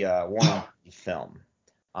revisit the Warren Beatty film.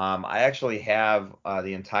 I actually have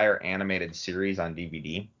the entire animated series on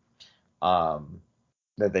DVD.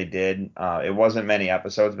 That they did. It wasn't many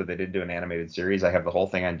episodes, but they did do an animated series. I have the whole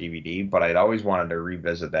thing on DVD, but I'd always wanted to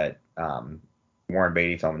revisit that Warren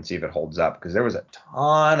Beatty film and see if it holds up, because there was a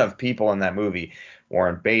ton of people in that movie.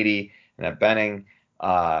 Warren Beatty, Annette Bening,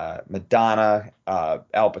 Madonna,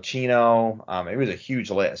 Al Pacino. It was a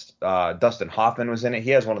huge list. Dustin Hoffman was in it.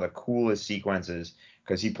 He has one of the coolest sequences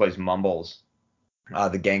because he plays Mumbles,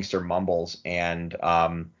 the gangster Mumbles, and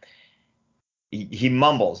he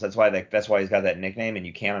mumbles. That's why he's got that nickname, and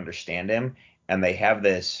you can't understand him. And they have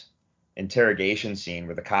this interrogation scene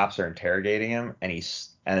where the cops are interrogating him,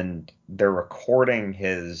 and they're recording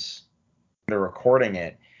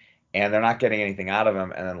it, and they're not getting anything out of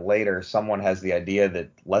him. And then later, someone has the idea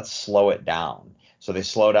that let's slow it down. So they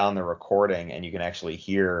slow down the recording, and you can actually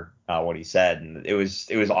hear what he said, and it was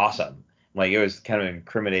awesome. Like, it was kind of an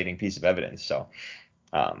incriminating piece of evidence. So,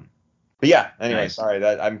 but yeah. Anyway, Nice. sorry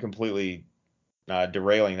that I'm completely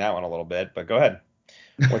derailing that one a little bit, but go ahead.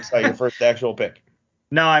 What's your first actual pick?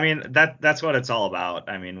 No, I mean, that's what it's all about.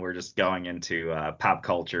 I mean, we're just going into pop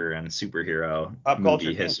culture and superhero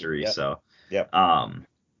movie history. Yep. So, Yep.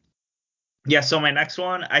 Yeah. So my next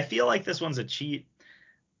one, I feel like this one's a cheat.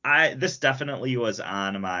 This definitely was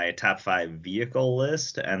on my top 5 vehicle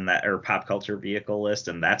list, or pop culture vehicle list,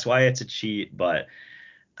 and that's why it's a cheat. But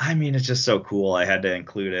I mean, it's just so cool, I had to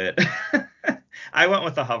include it. I went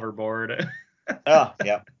with the hoverboard. Oh,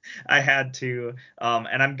 yep. I had to.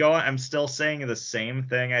 And I'm still saying the same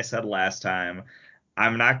thing I said last time.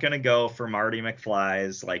 I'm not gonna go for Marty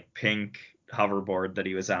McFly's like pink hoverboard that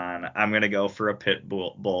he was on. I'm gonna go for a pit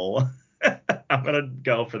bull. I'm gonna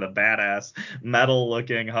go for the badass metal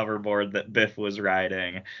looking hoverboard that Biff was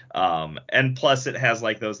riding. And plus it has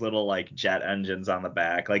like those little like jet engines on the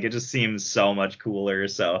back. Like it just seems so much cooler.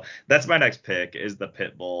 So that's my next pick is the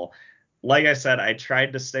pit bull. Like I said, I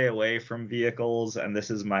tried to stay away from vehicles, and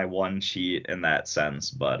this is my one cheat in that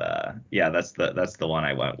sense. But yeah, that's the one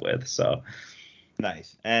I went with. So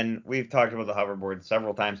Nice. And we've talked about the hoverboard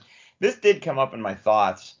several times. This did come up in my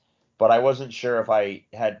thoughts, but I wasn't sure if the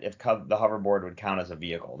hoverboard would count as a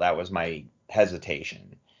vehicle. That was my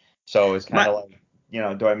hesitation. So it's kind my of like,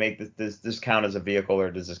 do I make this count as a vehicle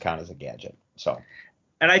or does this count as a gadget? So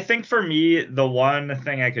And I think for me, the one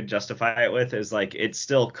thing I could justify it with is like it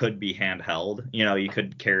still could be handheld. You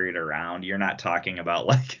could carry it around. You're not talking about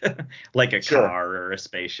like like a sure, car or a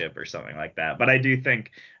spaceship or something like that. But I do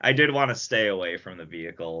think I did want to stay away from the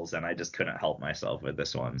vehicles, and I just couldn't help myself with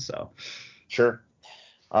this one. So sure.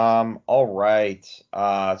 All right.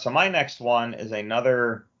 So my next one is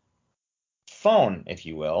another phone, if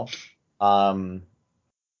you will.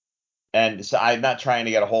 And so I'm not trying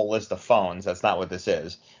to get a whole list of phones. That's not what this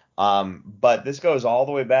is. But this goes all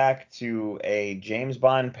the way back to a James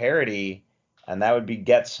Bond parody, and that would be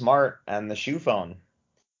Get Smart and the shoe phone.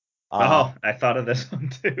 I thought of this one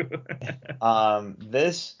too.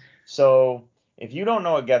 So if you don't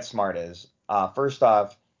know what Get Smart is, first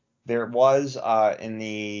off, there was in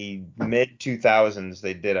the mid 2000s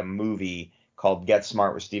they did a movie called Get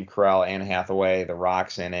Smart with Steve Carell, Anne Hathaway, The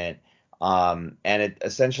Rock's in it. And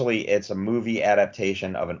it's a movie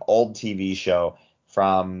adaptation of an old TV show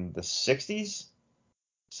from the 60s,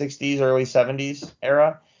 early 70s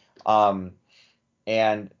era.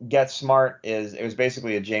 And Get Smart it was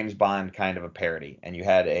basically a James Bond kind of a parody, and it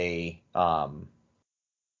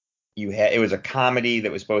was a comedy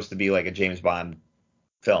that was supposed to be like a James Bond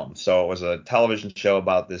film. So it was a television show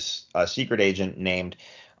about this secret agent named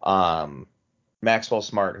Maxwell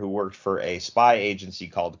Smart, who worked for a spy agency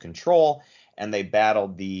called Control, and they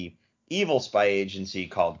battled the evil spy agency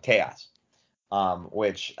called Chaos.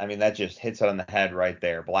 Which, I mean, that just hits it on the head right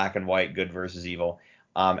there. Black and white, good versus evil.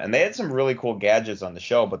 And they had some really cool gadgets on the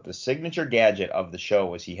show, but the signature gadget of the show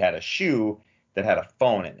was he had a shoe that had a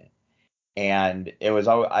phone in it. And it was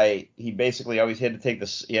he basically always had to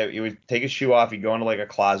he would take his shoe off, he'd go into like a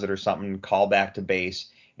closet or something, call back to base,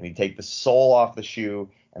 and he'd take the sole off the shoe,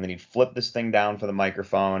 and then he'd flip this thing down for the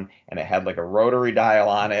microphone, and it had like a rotary dial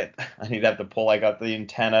on it, and he'd have to pull like out the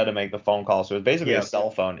antenna to make the phone call. So it was basically a cell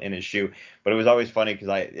phone in his shoe, but it was always funny because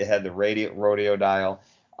it had the rodeo dial,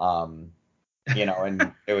 and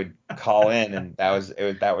it would call in, and that was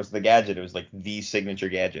the gadget. It was like the signature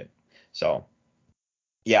gadget. So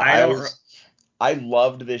yeah, I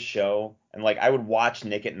loved this show, and like I would watch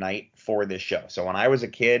Nick at Night for this show. So when I was a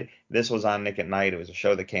kid, this was on Nick at Night. It was a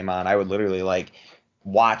show that came on. I would literally like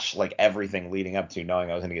watch like everything leading up to knowing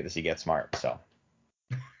I was going to get to see Get Smart. So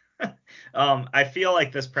I feel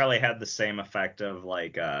like this probably had the same effect of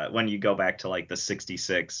like when you go back to like the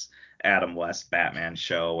 66 Adam West Batman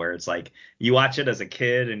show, where it's like you watch it as a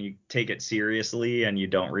kid and you take it seriously and you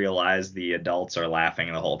don't realize the adults are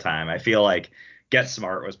laughing the whole time. I feel like Get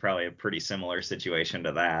Smart was probably a pretty similar situation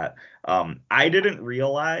to that. I didn't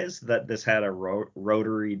realize that this had a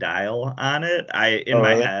rotary dial on it. In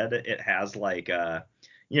my head, it has like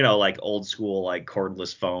like old school like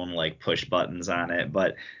cordless phone like push buttons on it.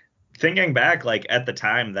 But thinking back, like at the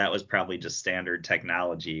time, that was probably just standard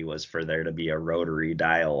technology was for there to be a rotary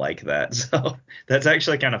dial like that. So that's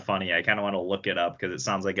actually kind of funny. I kind of want to look it up because it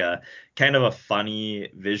sounds like a kind of a funny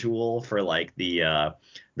visual for like the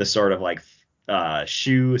sort of like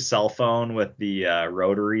shoe cell phone with the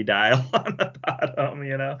rotary dial on the bottom,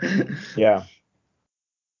 Yeah.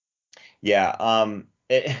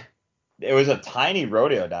 It was a tiny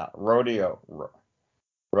rotary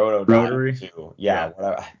rotary too.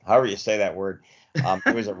 Yeah. However you say that word.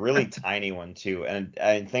 It was a really tiny one too,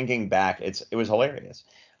 and thinking back, it was hilarious.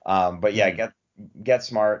 But yeah, Get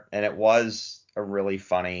Smart, and it was a really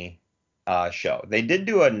funny show. They did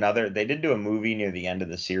do a movie near the end of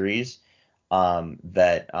the series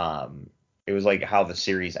that it was like how the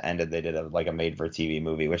series ended. They did a made for TV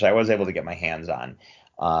movie, which I was able to get my hands on.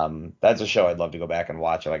 That's a show I'd love to go back and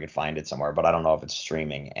watch if I could find it somewhere, but I don't know if it's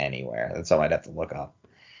streaming anywhere. That's something I'd have to look up.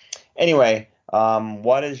 Anyway,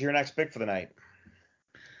 what is your next pick for the night?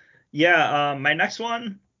 Yeah, my next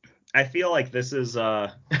one, I feel like this is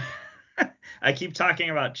I keep talking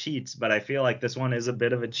about cheats, but I feel like this one is a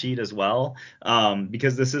bit of a cheat as well,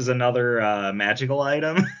 because this is another magical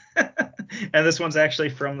item. And this one's actually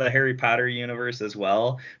from the Harry Potter universe as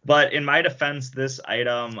well. But in my defense, this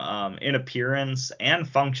item, in appearance and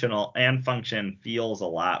function, feels a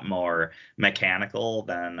lot more mechanical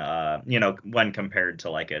than when compared to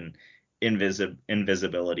like an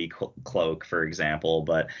invisibility cloak, for example.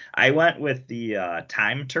 But I went with the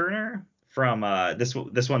time turner from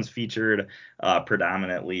this one's featured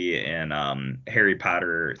predominantly in Harry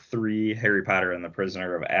Potter 3, Harry Potter and the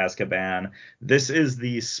Prisoner of Azkaban. This is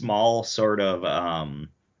the small sort of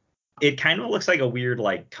it kind of looks like a weird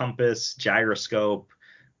like compass gyroscope,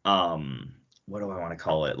 what do I want to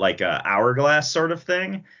call it, like a hourglass sort of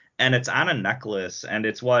thing, and it's on a necklace, and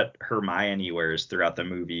it's what Hermione wears throughout the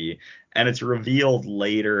movie. And it's revealed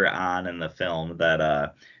later on in the film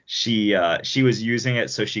that she was using it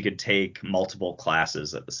so she could take multiple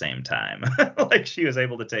classes at the same time. Like she was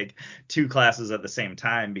able to take 2 classes at the same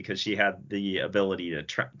time because she had the ability to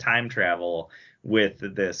time travel with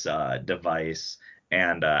this device.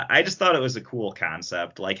 And I just thought it was a cool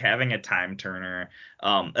concept, like having a time turner,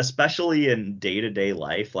 especially in day-to-day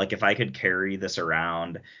life. Like if I could carry this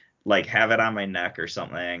around, like have it on my neck or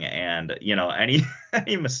something, and any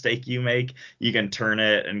any mistake you make, you can turn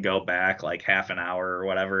it and go back like half an hour or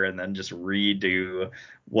whatever, and then just redo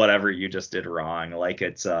whatever you just did wrong. Like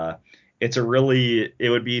it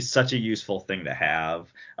would be such a useful thing to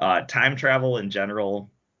have. Time travel in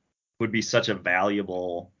general would be such a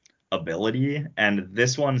valuable ability, and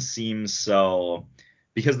this one seems so,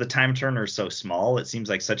 because the time turner is so small, it seems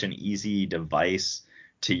like such an easy device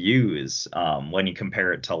to use, when you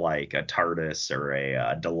compare it to like a TARDIS or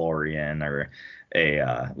a DeLorean or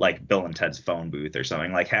a like Bill and Ted's phone booth or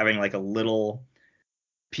something. Like having like a little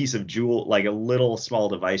piece of jewel, like a little small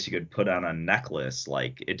device you could put on a necklace,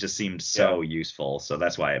 like it just seemed so useful. So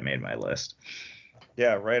that's why it made my list.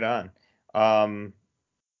 Yeah, right on.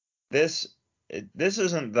 This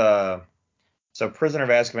isn't the, so Prisoner of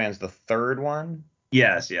Azkaban's the third one.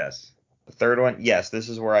 Yes. The third one, yes, this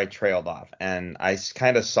is where I trailed off, and I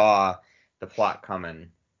kind of saw the plot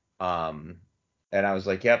coming, and I was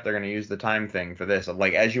like, yep, they're gonna use the time thing for this.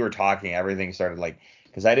 Like as you were talking, everything started like,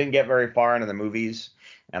 because I didn't get very far into the movies,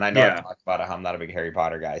 and I know I've talked about how I'm not a big Harry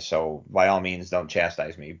Potter guy, so by all means don't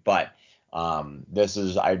chastise me, but I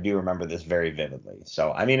do remember this very vividly.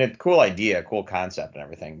 So I mean, it's a cool idea, cool concept and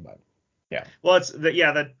everything, but yeah. Well, it's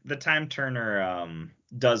the time turner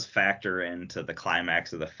does factor into the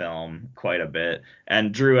climax of the film quite a bit.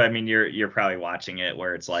 And Drew, I mean, you're probably watching it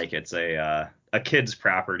where it's like it's a kid's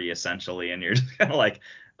property essentially, and you're just kind of like,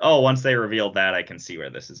 oh, once they revealed that, I can see where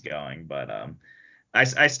this is going. But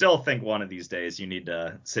I still think one of these days you need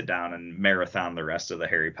to sit down and marathon the rest of the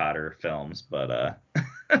Harry Potter films. But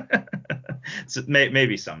so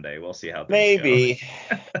maybe someday we'll see how things go.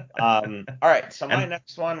 All right, so my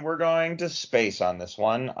next one, we're going to space on this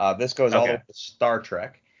one. This goes all the way to Star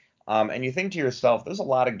Trek. And you think to yourself, there's a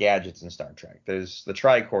lot of gadgets in Star Trek. There's the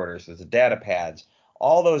tricorders, there's the data pads.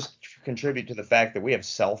 All those contribute to the fact that we have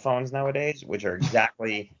cell phones nowadays, which are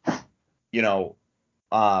exactly,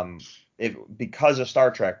 because of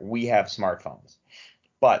Star Trek, we have smartphones.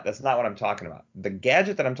 But that's not what I'm talking about. The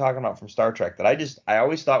gadget that I'm talking about from Star Trek that I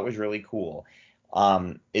always thought was really cool,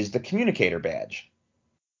 is the communicator badge.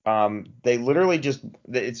 They literally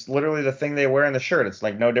it's literally the thing they wear in the shirt. It's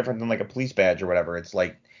like no different than like a police badge or whatever. It's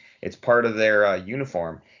like, it's part of their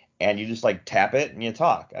uniform, and you just like tap it and you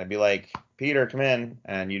talk. I'd be like, Peter, come in,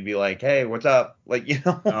 and you'd be like, hey, what's up? Like,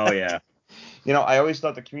 Oh yeah. I always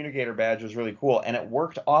thought the communicator badge was really cool, and it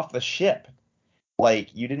worked off the ship.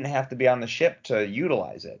 Like, you didn't have to be on the ship to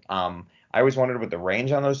utilize it. I always wondered what the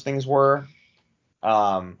range on those things were.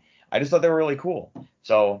 I just thought they were really cool.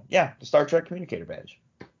 So yeah, the Star Trek communicator badge.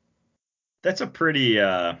 That's a pretty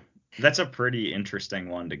interesting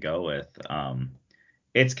one to go with.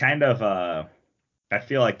 It's kind of I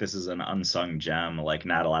feel like this is an unsung gem. Like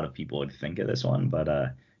not a lot of people would think of this one,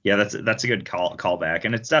 but yeah, that's a good callback,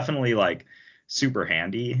 and it's definitely like super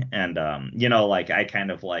handy. And like I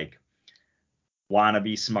kind of like want to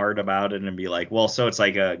be smart about it and be like, well, so it's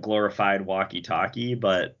like a glorified walkie-talkie,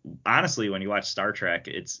 but honestly, when you watch Star Trek,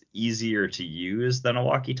 it's easier to use than a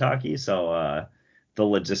walkie-talkie. So the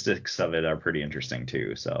logistics of it are pretty interesting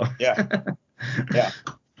too. So yeah.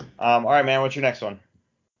 All right, man, what's your next one?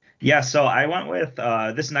 Yeah, so I went with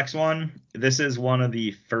this next one. This is one of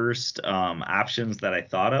the first options that I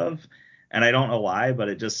thought of, and I don't know why, but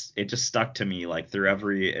it just stuck to me like through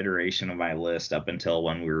every iteration of my list up until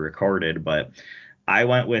when we recorded. But I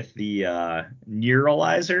went with the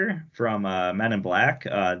Neuralizer from Men in Black.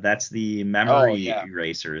 That's the memory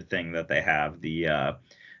eraser thing that they have. The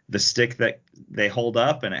stick that they hold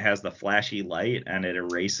up, and it has the flashy light, and it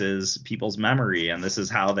erases people's memory. And this is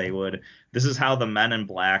how the Men in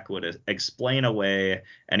Black would explain away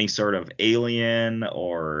any sort of alien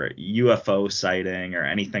or UFO sighting or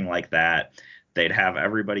anything like that. They'd have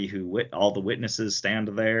everybody all the witnesses stand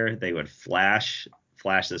there. They would flash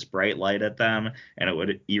this bright light at them, and it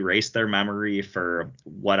would erase their memory for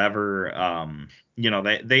whatever.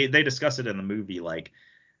 They discuss it in the movie, like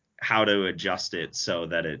how to adjust it so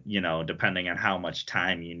that it, depending on how much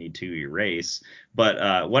time you need to erase.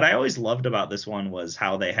 But what I always loved about this one was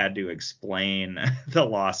how they had to explain the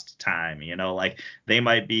lost time. Like they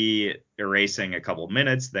might be erasing a couple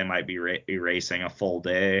minutes, they might be erasing a full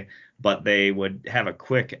day, but they would have a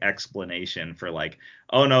quick explanation for like,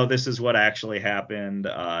 oh no, this is what actually happened.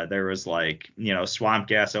 There was like, swamp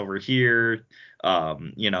gas over here,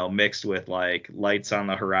 mixed with like lights on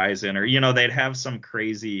the horizon, or, they'd have some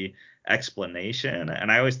crazy explanation.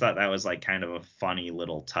 And I always thought that was like kind of a funny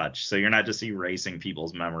little touch. So you're not just erasing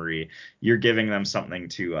people's memory, you're giving them something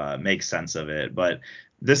to make sense of it. But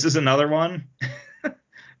this is another one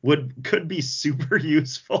could be super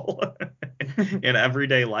useful in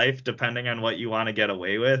everyday life, depending on what you want to get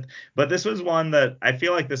away with. But this was one that I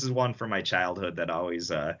feel like this is one from my childhood that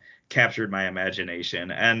always captured my imagination.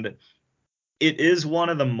 And it is one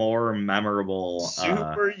of the more memorable.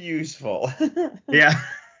 Super useful. Yeah.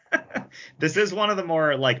 This is one of the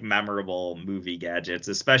more like memorable movie gadgets,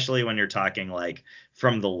 especially when you're talking like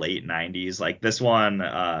from the late 90s. Like this one,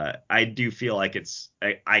 I do feel like it's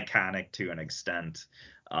iconic to an extent,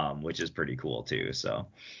 which is pretty cool too. So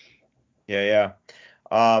yeah.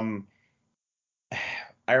 I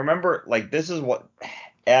remember like this is what,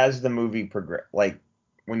 as the movie progressed, like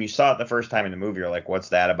when you saw it the first time in the movie, you're like, what's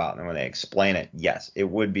that about? And when they explain it, yes, it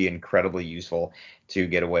would be incredibly useful to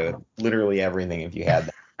get away with literally everything if you had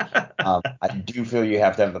that. I do feel you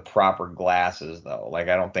have to have the proper glasses though. Like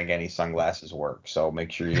I don't think any sunglasses work, so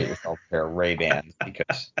make sure you get yourself a pair of Ray-Bans,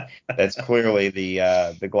 because that's clearly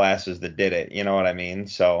the glasses that did it. You know what I mean?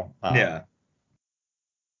 So yeah.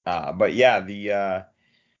 But yeah,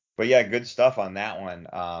 good stuff on that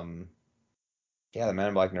one. Yeah, the Men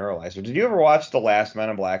in Black Neuralizer. Did you ever watch the last Men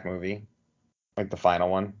in Black movie? Like the final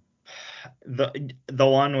one? The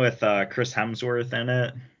one with Chris Hemsworth in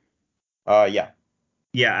it? Yeah.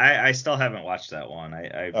 Yeah, I still haven't watched that one.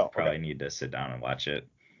 I probably need to sit down and watch it.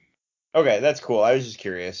 Okay, that's cool. I was just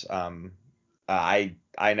curious. I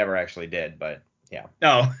never actually did, but yeah.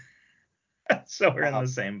 Oh. So we're in the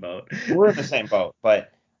same boat. We're in the same boat,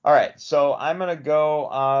 but all right. So I'm gonna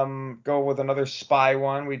go with another spy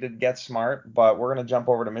one. We did Get Smart, but we're gonna jump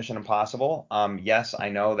over to Mission Impossible. Yes, I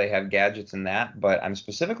know they have gadgets in that, but I'm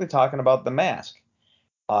specifically talking about the mask.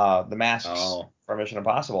 The masks from Mission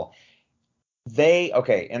Impossible.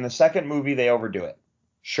 In the second movie they overdo it.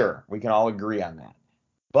 Sure, we can all agree on that.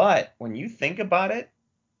 But when you think about it,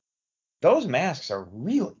 those masks are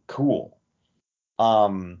really cool.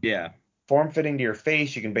 Yeah. Form-fitting to your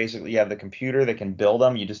face. You have the computer that can build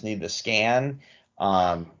them. You just need the scan.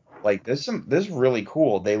 Like this is really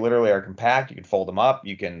cool. They literally are compact. You can fold them up.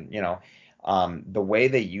 You can, the way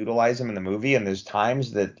they utilize them in the movie. And there's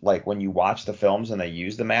times that like when you watch the films and they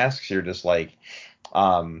use the masks, you're just like,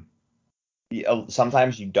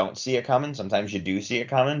 sometimes you don't see it coming. Sometimes you do see it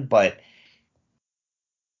coming. But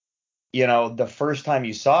the first time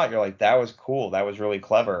you saw it, you're like, that was cool. That was really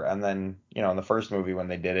clever. And then, in the first movie when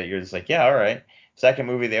they did it, you're just like, yeah, all right. Second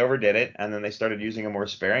movie, they overdid it. And then they started using them more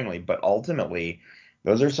sparingly. But ultimately,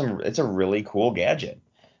 it's a really cool gadget.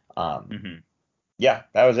 Yeah,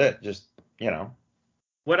 that was it. Just,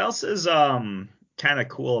 What else is kind of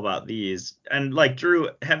cool about these? And like Drew,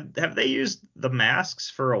 have they used the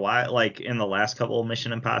masks for a while? Like in the last couple of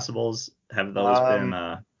Mission Impossibles, have those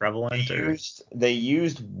been prevalent? They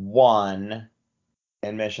used one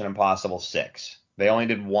in Mission Impossible 6. They only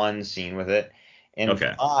did one scene with it. In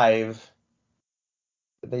 5,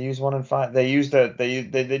 did they use one in 5? They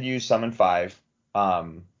did use some in 5.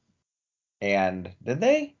 And did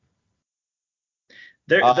they?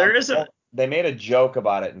 There is they made a joke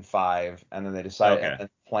about it in 5, and then they decided and the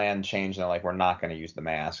plan changed, and they're like, we're not going to use the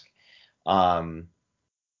mask.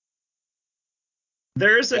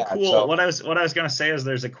 There is a cool what I was gonna say is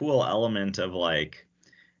there's a cool element of like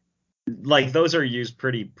those are used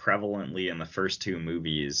pretty prevalently in the first 2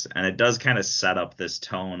 movies, and it does kind of set up this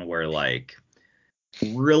tone where like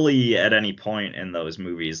really at any point in those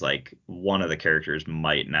movies, like one of the characters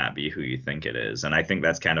might not be who you think it is. And I think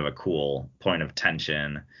that's kind of a cool point of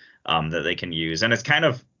tension that they can use. And it's kind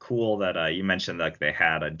of cool that you mentioned like they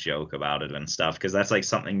had a joke about it and stuff, because that's like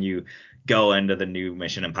something you go into the new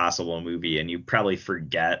Mission Impossible movie and you probably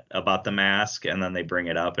forget about the mask, and then they bring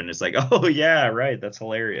it up and it's like, oh yeah, right, that's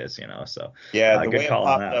hilarious, So Yeah, good call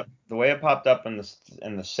on that. the way it popped up in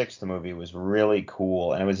the sixth movie was really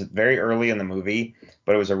cool, and it was very early in the movie,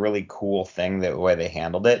 but it was a really cool thing the way they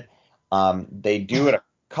handled it. They do it a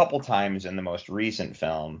couple times in the most recent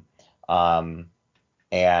film,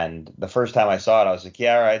 and the first time I saw it, I was like,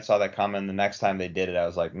 yeah, all right, saw that coming. The next time they did it, I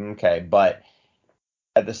was like, okay, but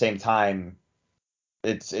at the same time,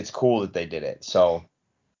 it's cool that they did it. So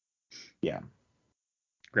yeah,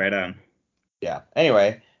 Right on. yeah.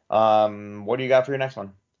 Anyway, what do you got for your next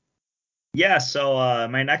one? Yeah, so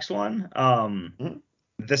my next one, Mhm.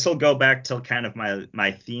 this will go back to kind of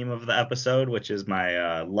my theme of the episode, which is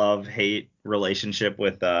my love-hate relationship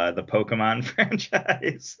with the Pokemon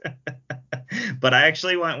franchise. But I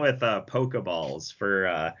actually went with Pokeballs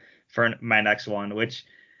for my next one, which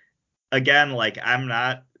again, like I'm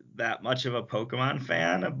not that much of a Pokemon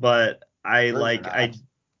fan, but Sure you're not.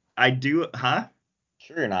 I do, huh?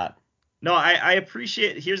 Sure you're not. No, I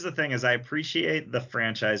appreciate, here's the thing is I appreciate the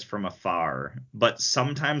franchise from afar, but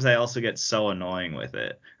sometimes I also get so annoyed with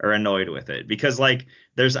it because like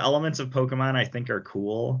there's elements of Pokemon I think are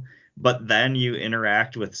cool, but then you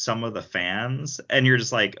interact with some of the fans and you're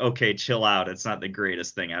just like, okay, chill out. It's not the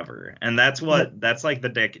greatest thing ever. And that's like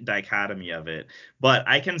the dichotomy of it. But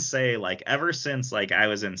I can say like ever since like I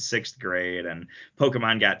was in sixth grade and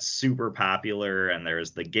Pokemon got super popular and there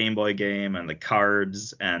was the Game Boy game and the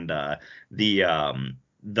cards and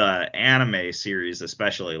the anime series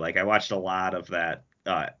especially, like I watched a lot of that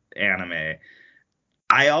anime.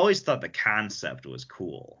 I always thought the concept was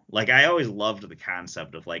cool. Like I always loved the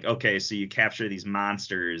concept of like, okay, so you capture these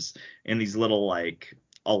monsters in these little like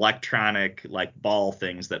electronic like ball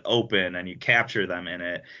things that open and you capture them in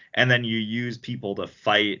it, and then you use people to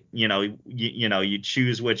fight, you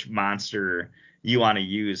choose which monster you want to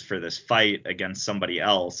use for this fight against somebody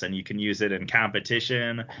else, and you can use it in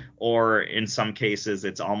competition, or in some cases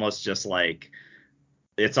it's almost like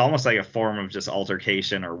a form of just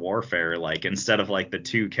altercation or warfare. Like instead of like the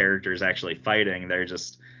two characters actually fighting, they're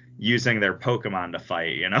just using their Pokemon to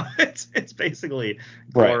fight. It's basically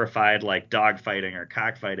Right. glorified like dog fighting or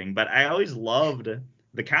cockfighting. But I always loved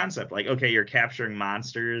the concept. Like, okay, you're capturing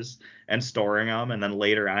monsters and storing them, and then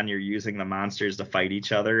later on you're using the monsters to fight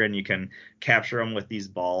each other, and you can capture them with these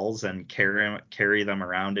balls and carry them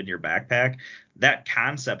around in your backpack. That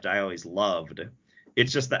concept I always loved.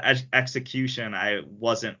 It's just the execution I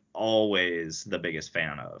wasn't always the biggest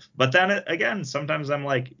fan of. But then again, sometimes I'm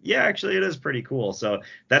like, yeah, actually it is pretty cool. So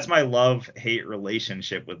that's my love-hate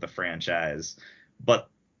relationship with the franchise. But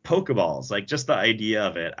Pokeballs, like just the idea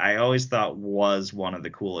of it, I always thought was one of the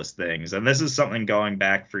coolest things. And this is something going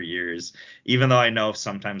back for years. Even though I know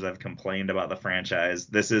sometimes I've complained about the franchise,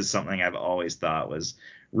 this is something I've always thought was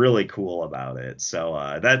really cool about it.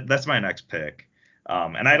 So that's my next pick.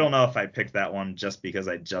 And I don't know if I picked that one just because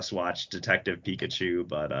I just watched Detective Pikachu,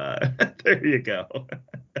 but there you go.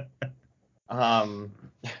 Um,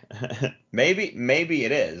 maybe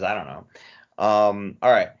it is. I don't know.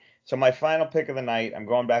 All right. So my final pick of the night, I'm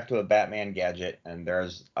going back to a Batman gadget, and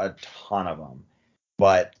there's a ton of them,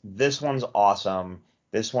 but this one's awesome.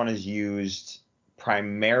 This one is used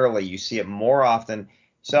primarily. You see it more often. You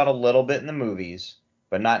saw it a little bit in the movies,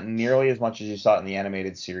 but not nearly as much as you saw it in the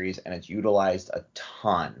animated series, and it's utilized a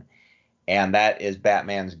ton. And that is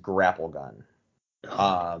Batman's grapple gun.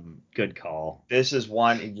 Good call. This is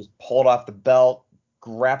one he just pulled off the belt,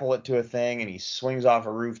 grapple it to a thing, and he swings off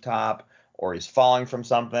a rooftop, or he's falling from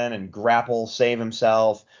something and grapple, save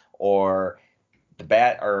himself, or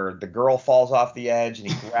the girl falls off the edge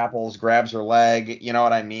and he grapples, grabs her leg. You know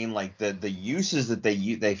what I mean? Like the uses that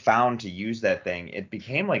they found to use that thing, it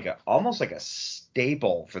became like almost like a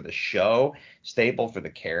staple for the show, staple for the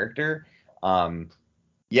character.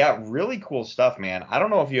 Yeah, really cool stuff, man. I don't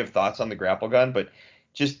know if you have thoughts on the grapple gun, but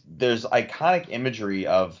just there's iconic imagery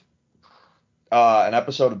of an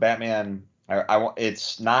episode of Batman.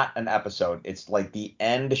 It's not an episode. It's like the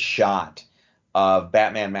end shot of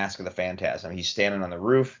Batman: Mask of the Phantasm. He's standing on the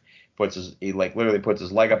roof, he like literally puts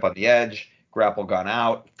his leg up on the edge, grapple gun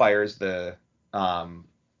out, fires it. So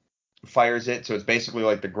it's basically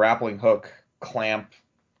like the grappling hook clamp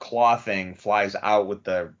claw thing flies out with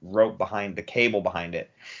the rope behind the cable behind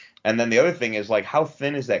it. And then the other thing is like how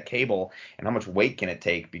thin is that cable and how much weight can it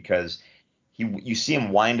take, because you see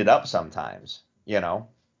him wind it up sometimes, you know.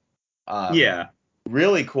 Yeah.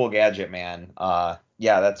 Really cool gadget, man.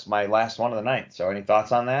 Yeah, that's my last one of the night. So any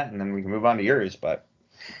thoughts on that? And then we can move on to yours. But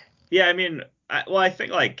Yeah, I mean, I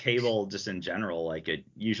think like cable just in general, like it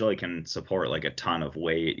usually can support like a ton of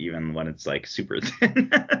weight even when it's like super thin.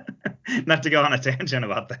 Not to go on a tangent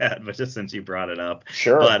about that, but just since you brought it up.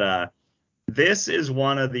 Sure. But this is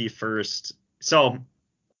one of the first. So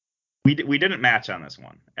we didn't match on this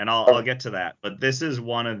one, and I'll get to that. But this is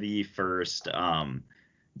one of the first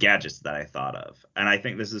gadgets that I thought of, and I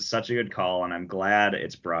think this is such a good call, and I'm glad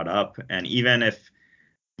it's brought up. And even if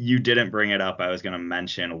you didn't bring it up, I was going to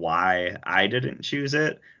mention why I didn't choose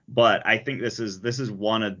it, but I think this is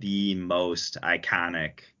one of the most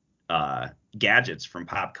iconic gadgets from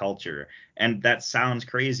pop culture. And that sounds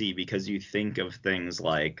crazy because you think of things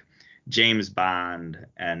like James Bond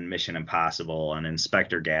and Mission Impossible and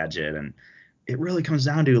Inspector Gadget, and it really comes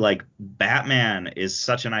down to like Batman is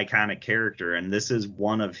such an iconic character, and this is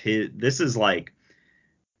like,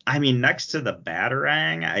 I mean, next to the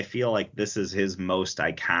Batarang, I feel like this is his most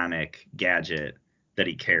iconic gadget that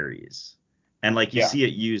he carries. And like you see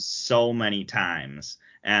it used so many times.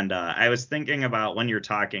 And I was thinking about when you're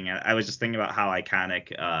talking, I was just thinking about how iconic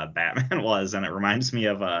Batman was. And it reminds me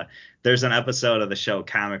of there's an episode of the show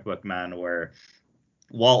Comic Book Men where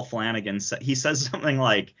Walt Flanagan, he says something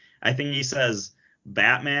like, I think he says,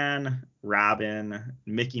 Batman, Robin,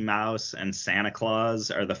 Mickey Mouse, and Santa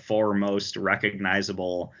Claus are the four most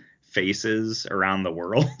recognizable faces around the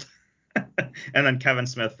world. And then Kevin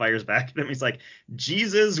Smith fires back at him. He's like,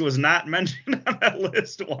 Jesus was not mentioned on that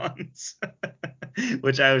list once,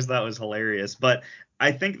 which I always thought was hilarious. But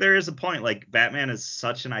I think there is a point, like Batman is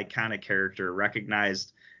such an iconic character,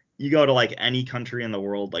 recognized. You go to like any country in the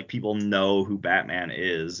world, like people know who Batman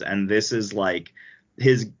is. And this is like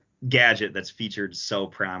his gadget that's featured so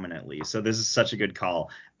prominently. So this is such a good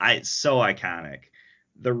call. It's so iconic.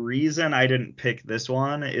 The reason I didn't pick this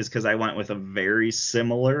one is because I went with a very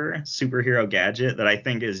similar superhero gadget that I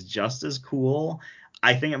think is just as cool.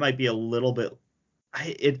 I think it might be a little bit.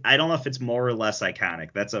 I don't know if it's more or less iconic.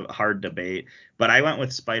 That's a hard debate. But I went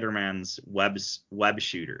with Spider-Man's web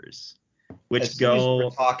shooters, which as soon as you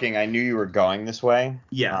were talking, I knew you were going this way.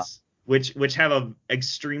 Yes, which have a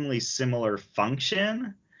extremely similar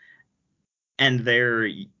function, and they're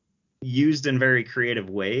used in very creative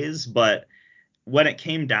ways. But when it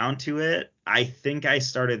came down to it, I think I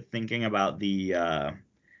started thinking about the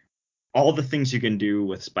all the things you can do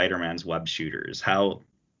with Spider-Man's web shooters. How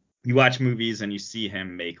you watch movies and you see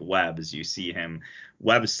him make webs, you see him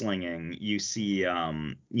web slinging, you see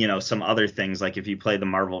some other things, like if you play the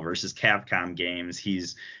Marvel versus Capcom games,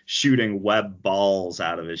 he's shooting web balls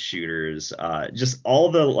out of his shooters. Just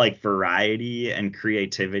all the like variety and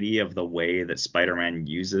creativity of the way that Spider-Man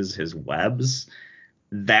uses his webs.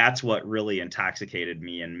 That's what really intoxicated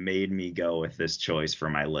me and made me go with this choice for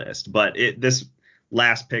my list. But this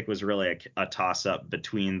last pick was really a toss-up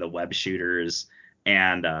between the web shooters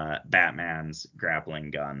and Batman's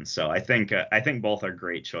grappling gun. So I think both are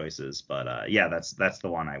great choices. But yeah, that's the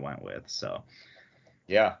one I went with. So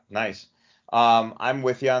yeah, nice. I'm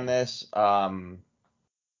with you on this. The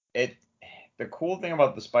cool thing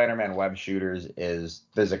about the Spider-Man web shooters is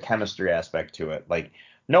there's a chemistry aspect to it. Like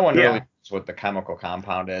no one really knows what the chemical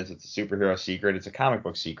compound is. It's a superhero secret. It's a comic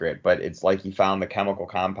book secret, but it's like he found the chemical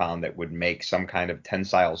compound that would make some kind of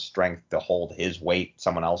tensile strength to hold his weight,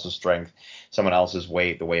 someone else's strength, someone else's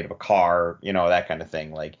weight, the weight of a car, that kind of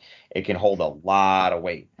thing. Like it can hold a lot of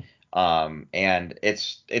weight. And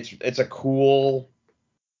it's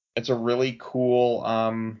a really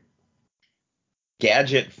cool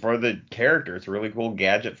gadget for the character. It's a really cool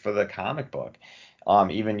gadget for the comic book.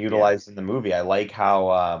 Even utilized in the movie. I like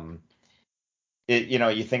how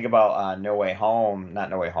you think about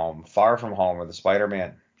Far From Home, or the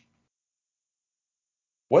Spider-Man.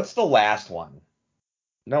 What's the last one?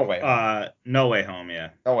 No Way Home. No Way Home,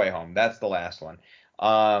 yeah. No Way Home. That's the last one.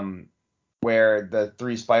 Where the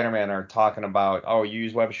three Spider-Man are talking about, oh, you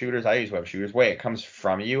use web shooters, I use web shooters. Wait, it comes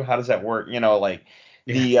from you? How does that work?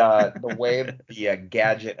 The way the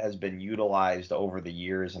gadget has been utilized over the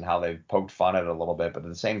years and how they've poked fun at it a little bit, but at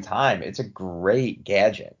the same time, it's a great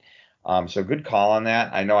gadget. So good call on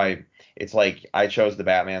that. I know it's like I chose the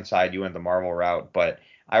Batman side, you went the Marvel route, but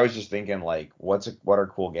I was just thinking like, what are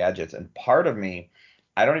cool gadgets? And part of me,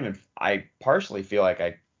 I partially feel like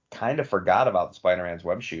I kind of forgot about the Spider-Man's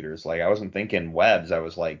web shooters. Like I wasn't thinking webs, I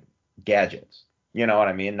was like gadgets. You know what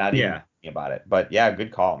I mean? Not even thinking about it. But yeah,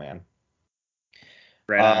 good call, man.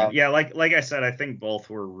 Right. Yeah, like I said, I think both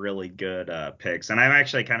were really good picks, and I'm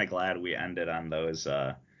actually kind of glad we ended on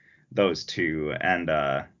those two.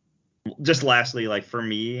 And just lastly, like for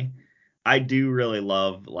me, I do really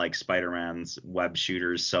love like Spider-Man's web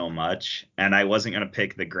shooters so much, and I wasn't gonna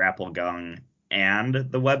pick the grapple gun and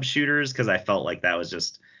the web shooters because I felt like that was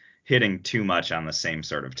just hitting too much on the same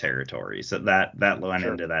sort of territory. So that went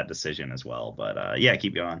Sure. into that decision as well. But yeah,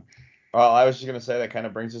 keep going. Well, I was just gonna say that kind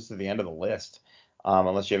of brings us to the end of the list.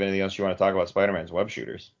 Unless you have anything else you want to talk about Spider-Man's web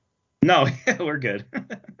shooters. No, we're good.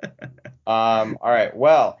 All right.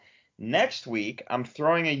 Well, next week I'm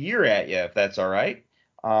throwing a year at you, if that's all right.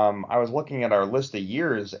 I was looking at our list of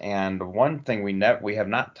years, and one thing we have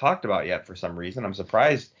not talked about yet for some reason, I'm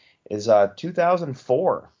surprised, is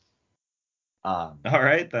 2004. All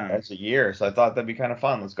right then. That's a year, so I thought that'd be kind of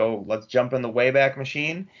fun. Let's jump in the Wayback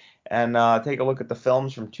Machine and take a look at the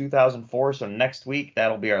films from 2004. So next week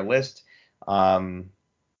that'll be our list.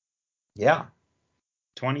 Yeah,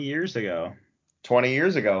 20 years ago. 20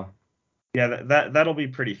 years ago. Yeah, that'll be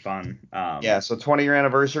pretty fun. Yeah, so 20-year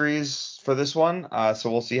anniversaries for this one. So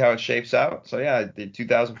we'll see how it shapes out. So yeah, the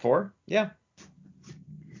 2004. Yeah.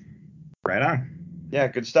 Right on. Yeah,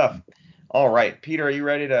 good stuff. All right, Peter, are you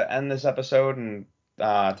ready to end this episode and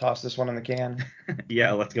toss this one in the can?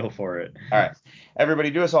 Yeah, let's go for it. All right.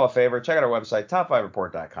 Everybody, do us all a favor. Check out our website,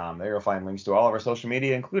 top5report.com. There you'll find links to all of our social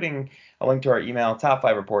media, including a link to our email,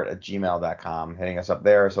 top5report@gmail.com. Hitting us up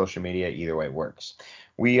there, social media, either way works.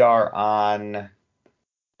 We are on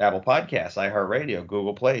Apple Podcasts, iHeartRadio,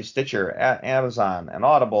 Google Play, Stitcher, at Amazon, and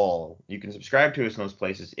Audible. You can subscribe to us in those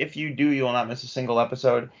places. If you do, you will not miss a single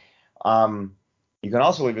episode. You can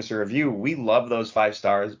also leave us a review. We love those 5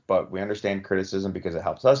 stars, but we understand criticism because it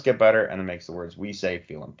helps us get better and it makes the words we say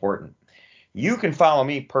feel important. You can follow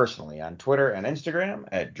me personally on Twitter and Instagram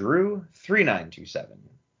at Drew3927.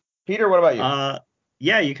 Peter, what about you?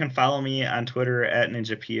 Yeah, you can follow me on Twitter at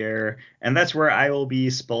NinjaPierre, and that's where I will be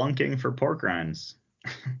spelunking for pork rinds.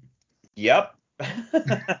 Yep.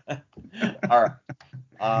 All right.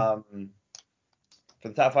 For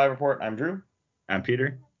the Top 5 Report, I'm Drew. I'm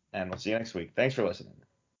Peter. And we'll see you next week. Thanks for listening.